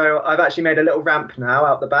 So I've actually made a little ramp now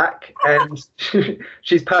out the back, and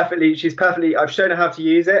she's perfectly, I've shown her how to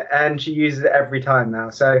use it, and she uses it every time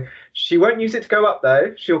now. So she won't use it to go up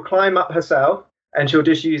though. She'll climb up herself, and she'll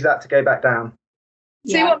just use that to go back down.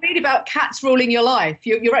 See what I mean about cats ruling your life?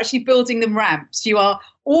 You're actually building them ramps. You are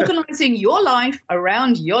organising your life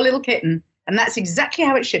around your little kitten, and that's exactly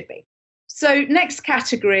how it should be. So next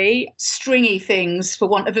category, stringy things, for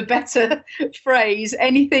want of a better phrase,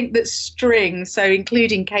 anything that's string. So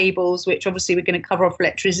including cables, which obviously we're going to cover off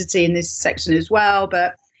electricity in this section as well,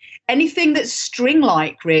 but anything that's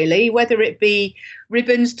string-like, really, whether it be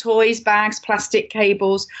ribbons, toys, bags, plastic,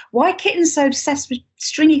 cables. Why are kittens so obsessed with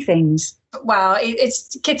stringy things? Well,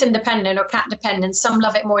 it's kitten dependent or cat dependent. Some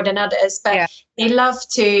love it more than others, but they love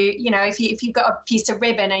to, if you've got a piece of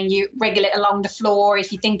ribbon and you wriggle it along the floor,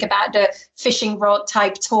 if you think about the fishing rod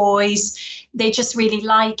type toys, they just really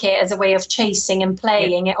like it as a way of chasing and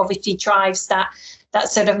playing. It obviously drives that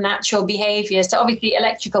sort of natural behavior. So obviously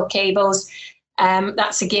electrical cables,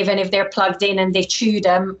 that's a given. If they're plugged in and they chew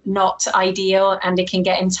them, not ideal, and they can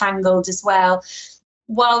get entangled as well.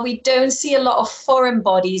 While we don't see a lot of foreign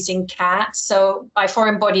bodies in cats, so by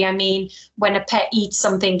foreign body I mean when a pet eats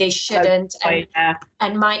something they shouldn't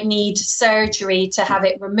and might need surgery to have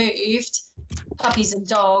it removed. Puppies and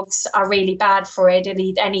dogs are really bad for it. They'll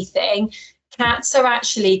eat anything. Cats are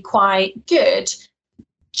actually quite good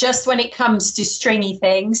just when it comes to stringy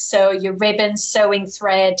things. So your ribbons, sewing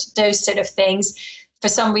thread, those sort of things. For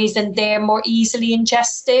some reason, they're more easily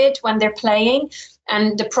ingested when they're playing.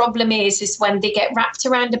 And the problem is when they get wrapped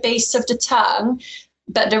around the base of the tongue,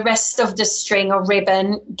 but the rest of the string or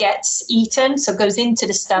ribbon gets eaten, so goes into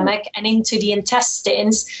the stomach and into the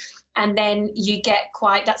intestines. And then you get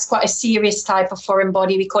that's quite a serious type of foreign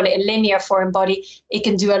body. We call it a linear foreign body. It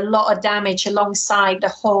can do a lot of damage alongside the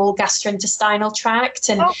whole gastrointestinal tract.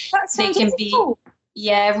 And they can be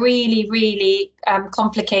really, really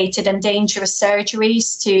complicated and dangerous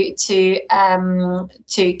surgeries to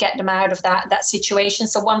get them out of that situation.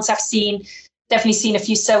 So once I've definitely seen a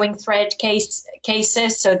few sewing thread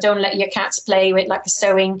cases. So don't let your cats play with like a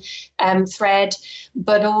sewing thread,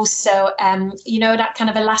 but also, that kind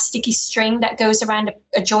of elasticy string that goes around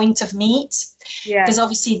a joint of meat. Yeah. Because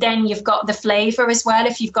obviously then you've got the flavor as well.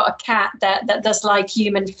 If you've got a cat that does like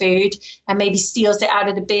human food and maybe steals it out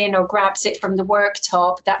of the bin or grabs it from the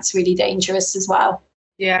worktop, that's really dangerous as well.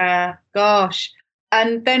 Yeah, gosh.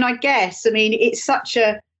 And then I guess, it's such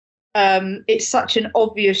an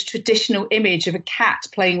obvious traditional image of a cat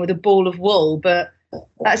playing with a ball of wool, but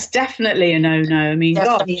that's definitely a no-no.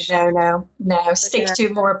 Definitely gosh. No. Stick to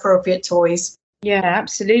more appropriate toys. Yeah,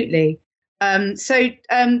 absolutely.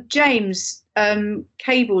 James,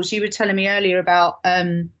 cables, you were telling me earlier about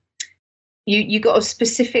you got a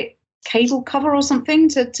specific cable cover or something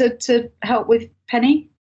to help with Penny?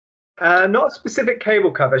 Not a specific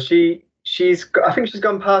cable cover. I think she's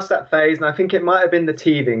gone past that phase, and I think it might have been the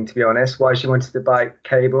teething, to be honest, why she wanted to buy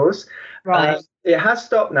cables. Right. It has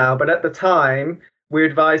stopped now, but at the time we were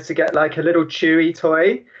advised to get like a little chewy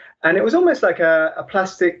toy, and it was almost like a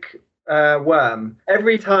plastic worm.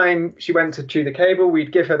 Every time she went to chew the cable,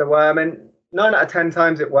 we'd give her the worm, and 9 out of 10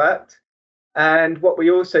 times it worked. And what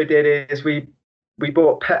we also did is we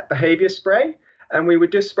bought pet behavior spray, and we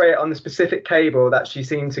would just spray it on the specific cable that she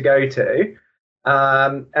seemed to go to.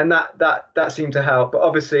 And that seemed to help, but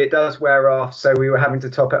obviously it does wear off, so we were having to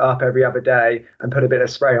top it up every other day and put a bit of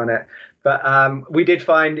spray on it. But we did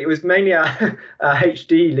find it was mainly our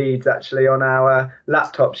HD leads actually on our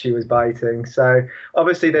laptop she was biting. So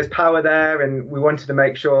obviously there's power there, and we wanted to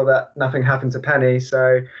make sure that nothing happened to Penny.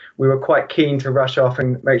 So we were quite keen to rush off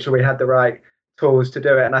and make sure we had the right tools to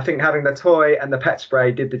do it. And I think having the toy and the pet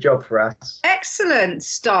spray did the job for us. Excellent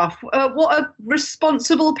stuff. What a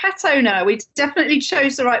responsible pet owner. We definitely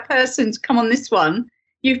chose the right person to come on this one.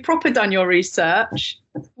 You've proper done your research.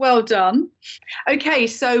 Well done. Okay,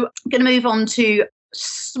 so I'm going to move on to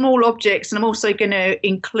small objects, and I'm also going to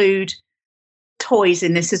include toys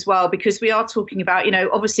in this as well, because we are talking about,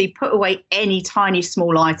 obviously put away any tiny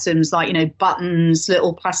small items like, buttons,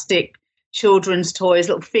 little plastic children's toys,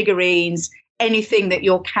 little figurines, anything that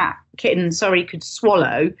your kitten could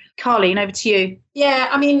swallow. Carleen, over to you. Yeah,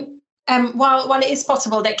 I mean, while it is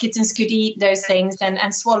possible that kittens could eat those things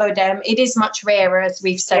and swallow them, it is much rarer, as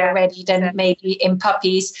we've said already, than maybe in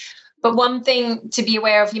puppies. But one thing to be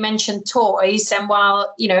aware of, you mentioned toys, and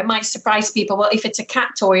while, it might surprise people, well, if it's a cat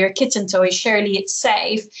toy or a kitten toy, surely it's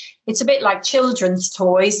safe. It's a bit like children's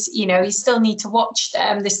toys, you still need to watch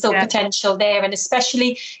them. There's still potential there. And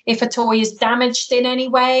especially if a toy is damaged in any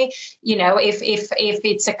way, if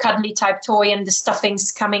it's a cuddly type toy and the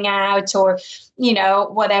stuffing's coming out, or,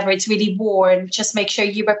 whatever, it's really worn, just make sure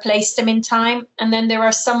you replace them in time. And then there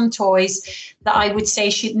are some toys that I would say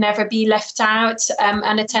should never be left out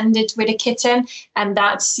unattended with a kitten. And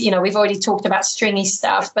that's, we've already talked about stringy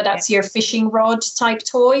stuff, but that's your fishing rod type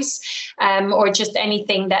toys, or just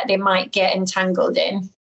anything that they might get entangled in.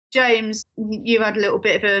 James, you had a little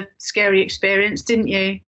bit of a scary experience, didn't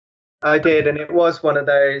you? I did, and it was one of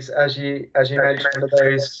those, as you mentioned, one of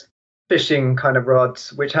those fishing kind of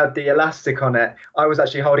rods which had the elastic on it. I was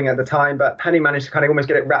actually holding it at the time, but Penny managed to kind of almost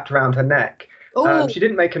get it wrapped around her neck. She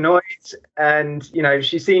didn't make a noise, and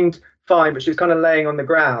she seemed fine, but she was kind of laying on the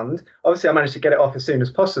ground. Obviously I managed to get it off as soon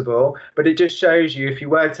as possible, but it just shows you, if you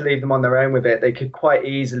were to leave them on their own with it, they could quite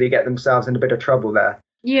easily get themselves in a bit of trouble there.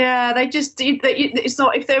 Yeah, it's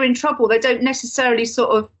not, if they're in trouble, they don't necessarily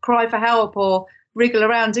sort of cry for help or wriggle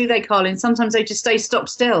around, do they, Carleen? Sometimes they just stay stopped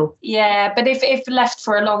still. Yeah, but if left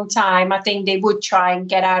for a long time, I think they would try and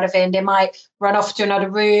get out of it, and they might run off to another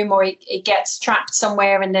room, or it gets trapped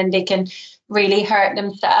somewhere, and then they can really hurt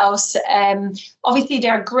themselves. Obviously,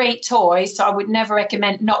 they're great toys, so I would never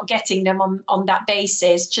recommend not getting them on that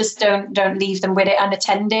basis. Just don't leave them with it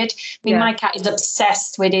unattended. I mean, my cat is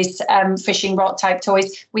obsessed with his fishing rod type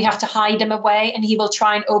toys. We have to hide them away, and he will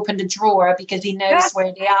try and open the drawer because he knows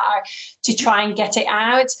where they are to try and get it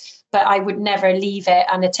out. But I would never leave it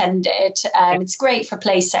unattended. It's great for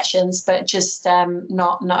play sessions, but just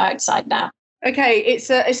not outside that. Okay,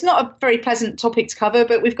 it's not a very pleasant topic to cover,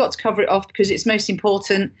 but we've got to cover it off because it's most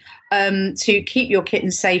important to keep your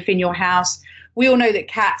kittens safe in your house. We all know that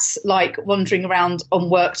cats like wandering around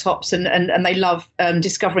on worktops, and they love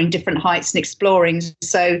discovering different heights and exploring.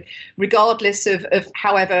 So regardless of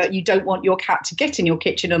however you don't want your cat to get in your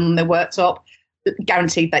kitchen and on the worktop,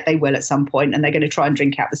 guaranteed that they will at some point, and they're going to try and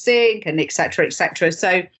drink out the sink, and et cetera, et cetera.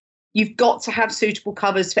 So you've got to have suitable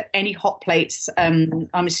covers for any hot plates. I'm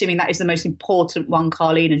assuming that is the most important one,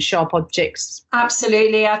 Carleen, and sharp objects.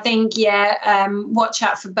 Absolutely. I think, watch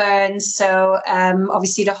out for burns. So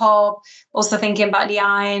obviously the hob, also thinking about the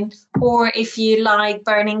iron, or if you like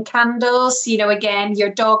burning candles, again, your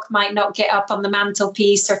dog might not get up on the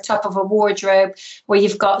mantelpiece or top of a wardrobe where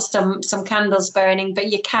you've got some candles burning, but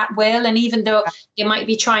your cat will. And even though you might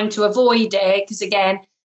be trying to avoid it, because again,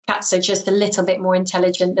 cats are just a little bit more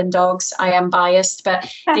intelligent than dogs. I am biased,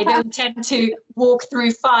 but they don't tend to walk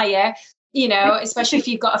through fire, especially if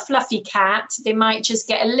you've got a fluffy cat. They might just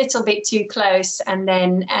get a little bit too close, and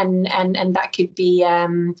then and that could be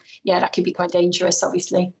that could be quite dangerous,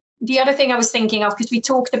 obviously. The other thing I was thinking of, because we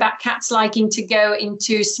talked about cats liking to go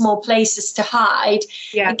into small places to hide.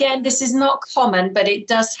 Yeah. Again, this is not common, but it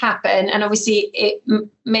does happen. And obviously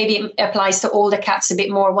maybe it applies to older cats a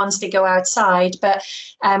bit more once they go outside, but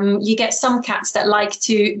you get some cats that like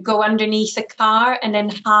to go underneath the car and then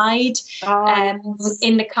hide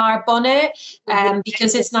in the car bonnet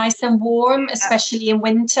because it's nice and warm, especially in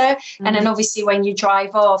winter. And then obviously when you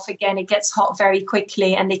drive off, again, it gets hot very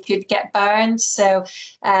quickly and they could get burned. So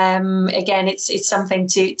again, it's something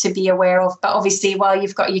to be aware of. But obviously, while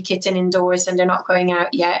you've got your kitten indoors and they're not going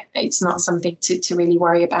out yet, it's not something to really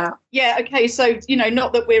worry about. Yeah, okay. So,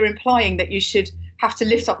 not that we're implying that you should have to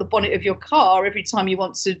lift up the bonnet of your car every time you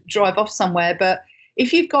want to drive off somewhere. But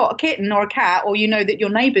if you've got a kitten or a cat, or that your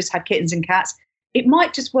neighbours had kittens and cats, it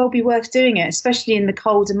might just well be worth doing it, especially in the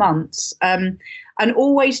colder months. And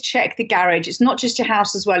always check the garage. It's not just your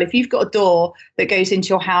house as well. If you've got a door that goes into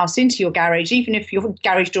your house, into your garage, even if your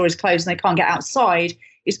garage door is closed and they can't get outside,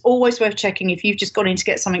 it's always worth checking. If you've just gone in to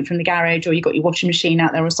get something from the garage, or you've got your washing machine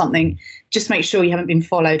out there or something, just make sure you haven't been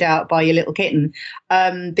followed out by your little kitten,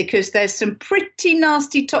 because there's some pretty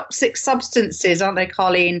nasty toxic substances, aren't there,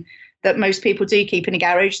 Carleen, that most people do keep in a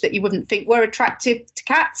garage that you wouldn't think were attractive to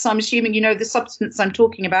cats. I'm assuming you know the substance I'm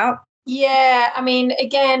talking about. Yeah, I mean,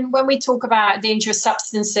 again, when we talk about dangerous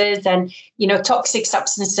substances and, toxic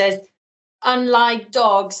substances, unlike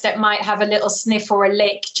dogs that might have a little sniff or a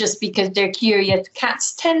lick just because they're curious,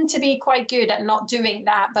 cats tend to be quite good at not doing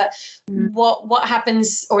that. But what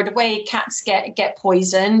happens, or the way cats get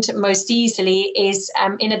poisoned most easily, is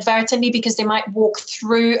inadvertently, because they might walk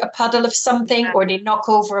through a puddle of something, or they knock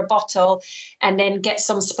over a bottle and then get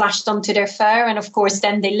some splashed onto their fur. And of course,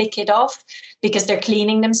 then they lick it off because they're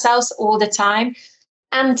cleaning themselves all the time.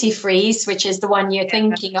 Antifreeze, which is the one you're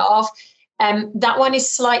thinking of, that one is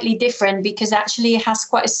slightly different because actually it has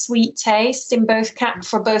quite a sweet taste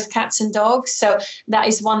for both cats and dogs. So that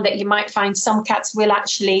is one that you might find some cats will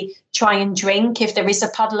actually try and drink if there is a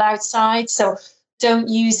puddle outside. So don't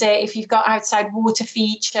use it if you've got outside water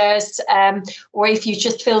features, or if you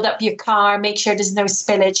just filled up your car, make sure there's no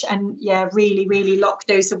spillage, and really, really lock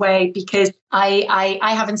those away, because I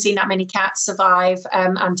haven't seen that many cats survive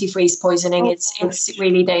antifreeze poisoning. It's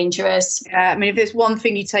really dangerous. Yeah, I mean, if there's one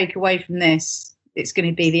thing you take away from this, it's going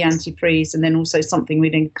to be the antifreeze, and then also something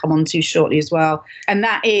we're going to come on to shortly as well, and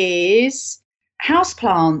that is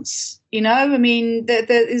houseplants. I mean, there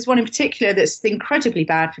is one in particular that's incredibly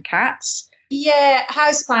bad for cats. Yeah,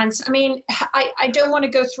 houseplants. I mean, I don't want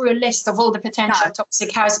to go through a list of all the potential toxic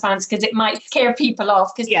houseplants because it might scare people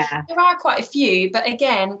off, because there are quite a few. But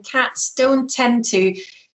again, cats don't tend to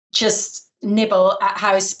just nibble at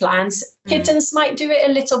houseplants. Kittens might do it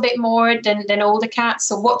a little bit more than older cats.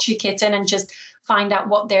 So watch your kitten and just find out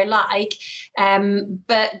what they're like.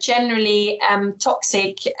 But generally,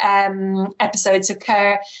 toxic episodes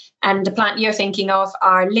occur. And the plant you're thinking of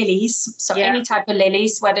are lilies. So any type of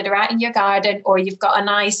lilies, whether they're out in your garden or you've got a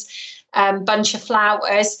nice bunch of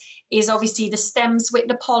flowers, is obviously the stems with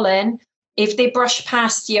the pollen. If they brush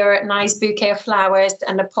past your nice bouquet of flowers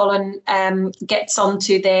and the pollen gets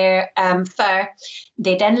onto their fur,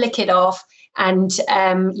 they then lick it off. And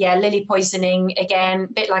lily poisoning, again, a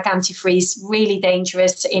bit like antifreeze, really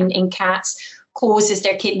dangerous in cats. Causes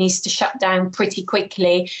their kidneys to shut down pretty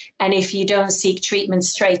quickly, and if you don't seek treatment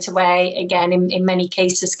straight away, again, in many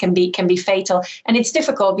cases can be fatal. And it's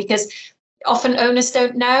difficult because often owners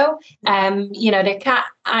don't know. Their cat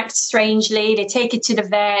acts strangely, they take it to the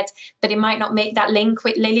vet, but it might not make that link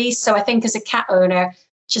with lilies. So I think as a cat owner,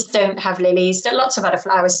 just don't have lilies. There are lots of other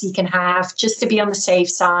flowers you can have, just to be on the safe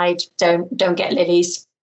side. Don't get lilies.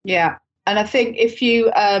 Yeah, and I think if you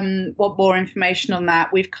want more information on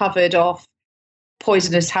that, we've covered off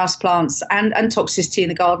poisonous houseplants and toxicity in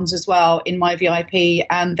the gardens as well in my VIP,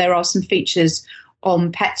 and there are some features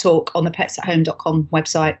on Pet Talk on the petsathome.com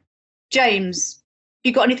website. James,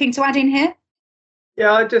 you got anything to add in here?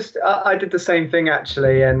 Yeah, I did the same thing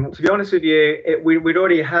actually, and to be honest with you, we'd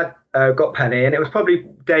already had got Penny, and it was probably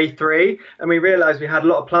day 3, and we realised we had a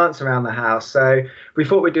lot of plants around the house, so we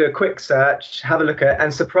thought we'd do a quick search, have a look at,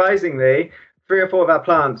 and surprisingly, 3 or 4 of our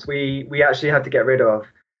plants we actually had to get rid of.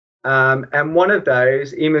 And one of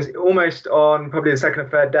those, almost on probably the 2nd or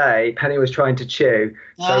 3rd day, Penny was trying to chew.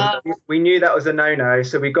 So we knew that was a no-no,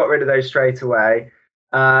 so we got rid of those straight away.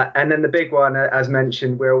 And then the big one, as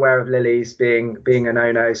mentioned, we're aware of lilies being a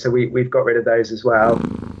no-no, so we've got rid of those as well.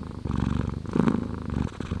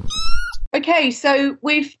 Okay, so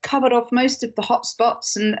we've covered off most of the hot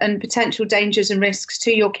spots and potential dangers and risks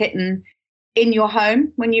to your kitten in your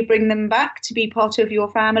home when you bring them back to be part of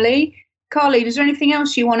your family. Carleen, is there anything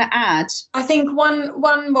else you want to add? I think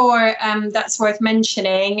one more that's worth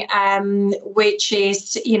mentioning, which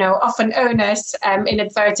is, often owners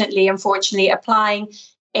inadvertently, unfortunately, applying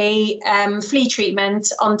a flea treatment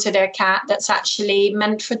onto their cat that's actually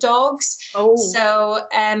meant for dogs. Oh. So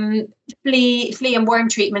flea and worm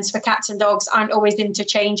treatments for cats and dogs aren't always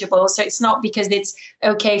interchangeable. So it's not because it's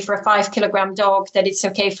okay for a 5 kilogram dog that it's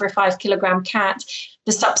okay for a 5 kilogram cat.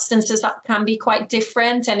 The substances that can be quite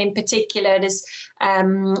different, and in particular, there's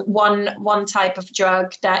one type of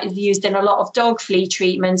drug that is used in a lot of dog flea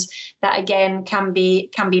treatments that again can be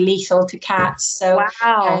lethal to cats. So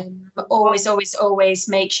always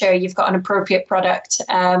make sure you've got an appropriate product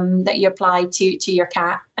that you apply to your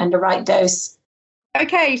cat and the right dose.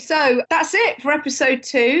 Okay, so that's it for episode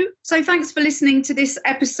 2. So thanks for listening to this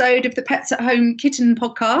episode of the Pets at Home Kitten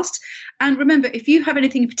podcast. And remember, if you have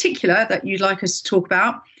anything in particular that you'd like us to talk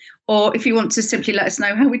about, or if you want to simply let us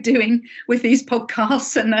know how we're doing with these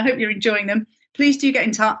podcasts, and I hope you're enjoying them, please do get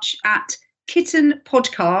in touch at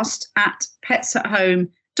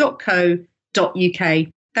kittenpodcast@petsathome.co.uk.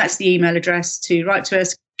 That's the email address to write to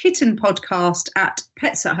us,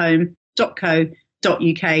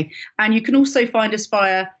 kittenpodcast@petsathome.co.uk. And you can also find us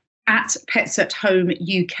via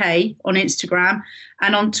 @PetsAtHomeUK on Instagram,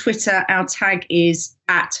 and on Twitter our tag is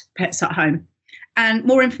 @PetsAtHome. And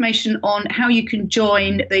more information on how you can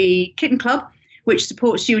join the Kitten Club, which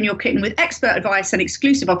supports you and your kitten with expert advice and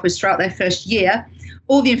exclusive offers throughout their first year,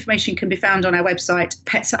 all the information can be found on our website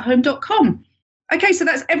petsathome.com. Okay, so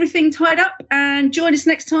that's everything tied up, and join us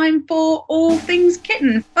next time for all things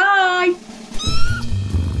kitten. Bye.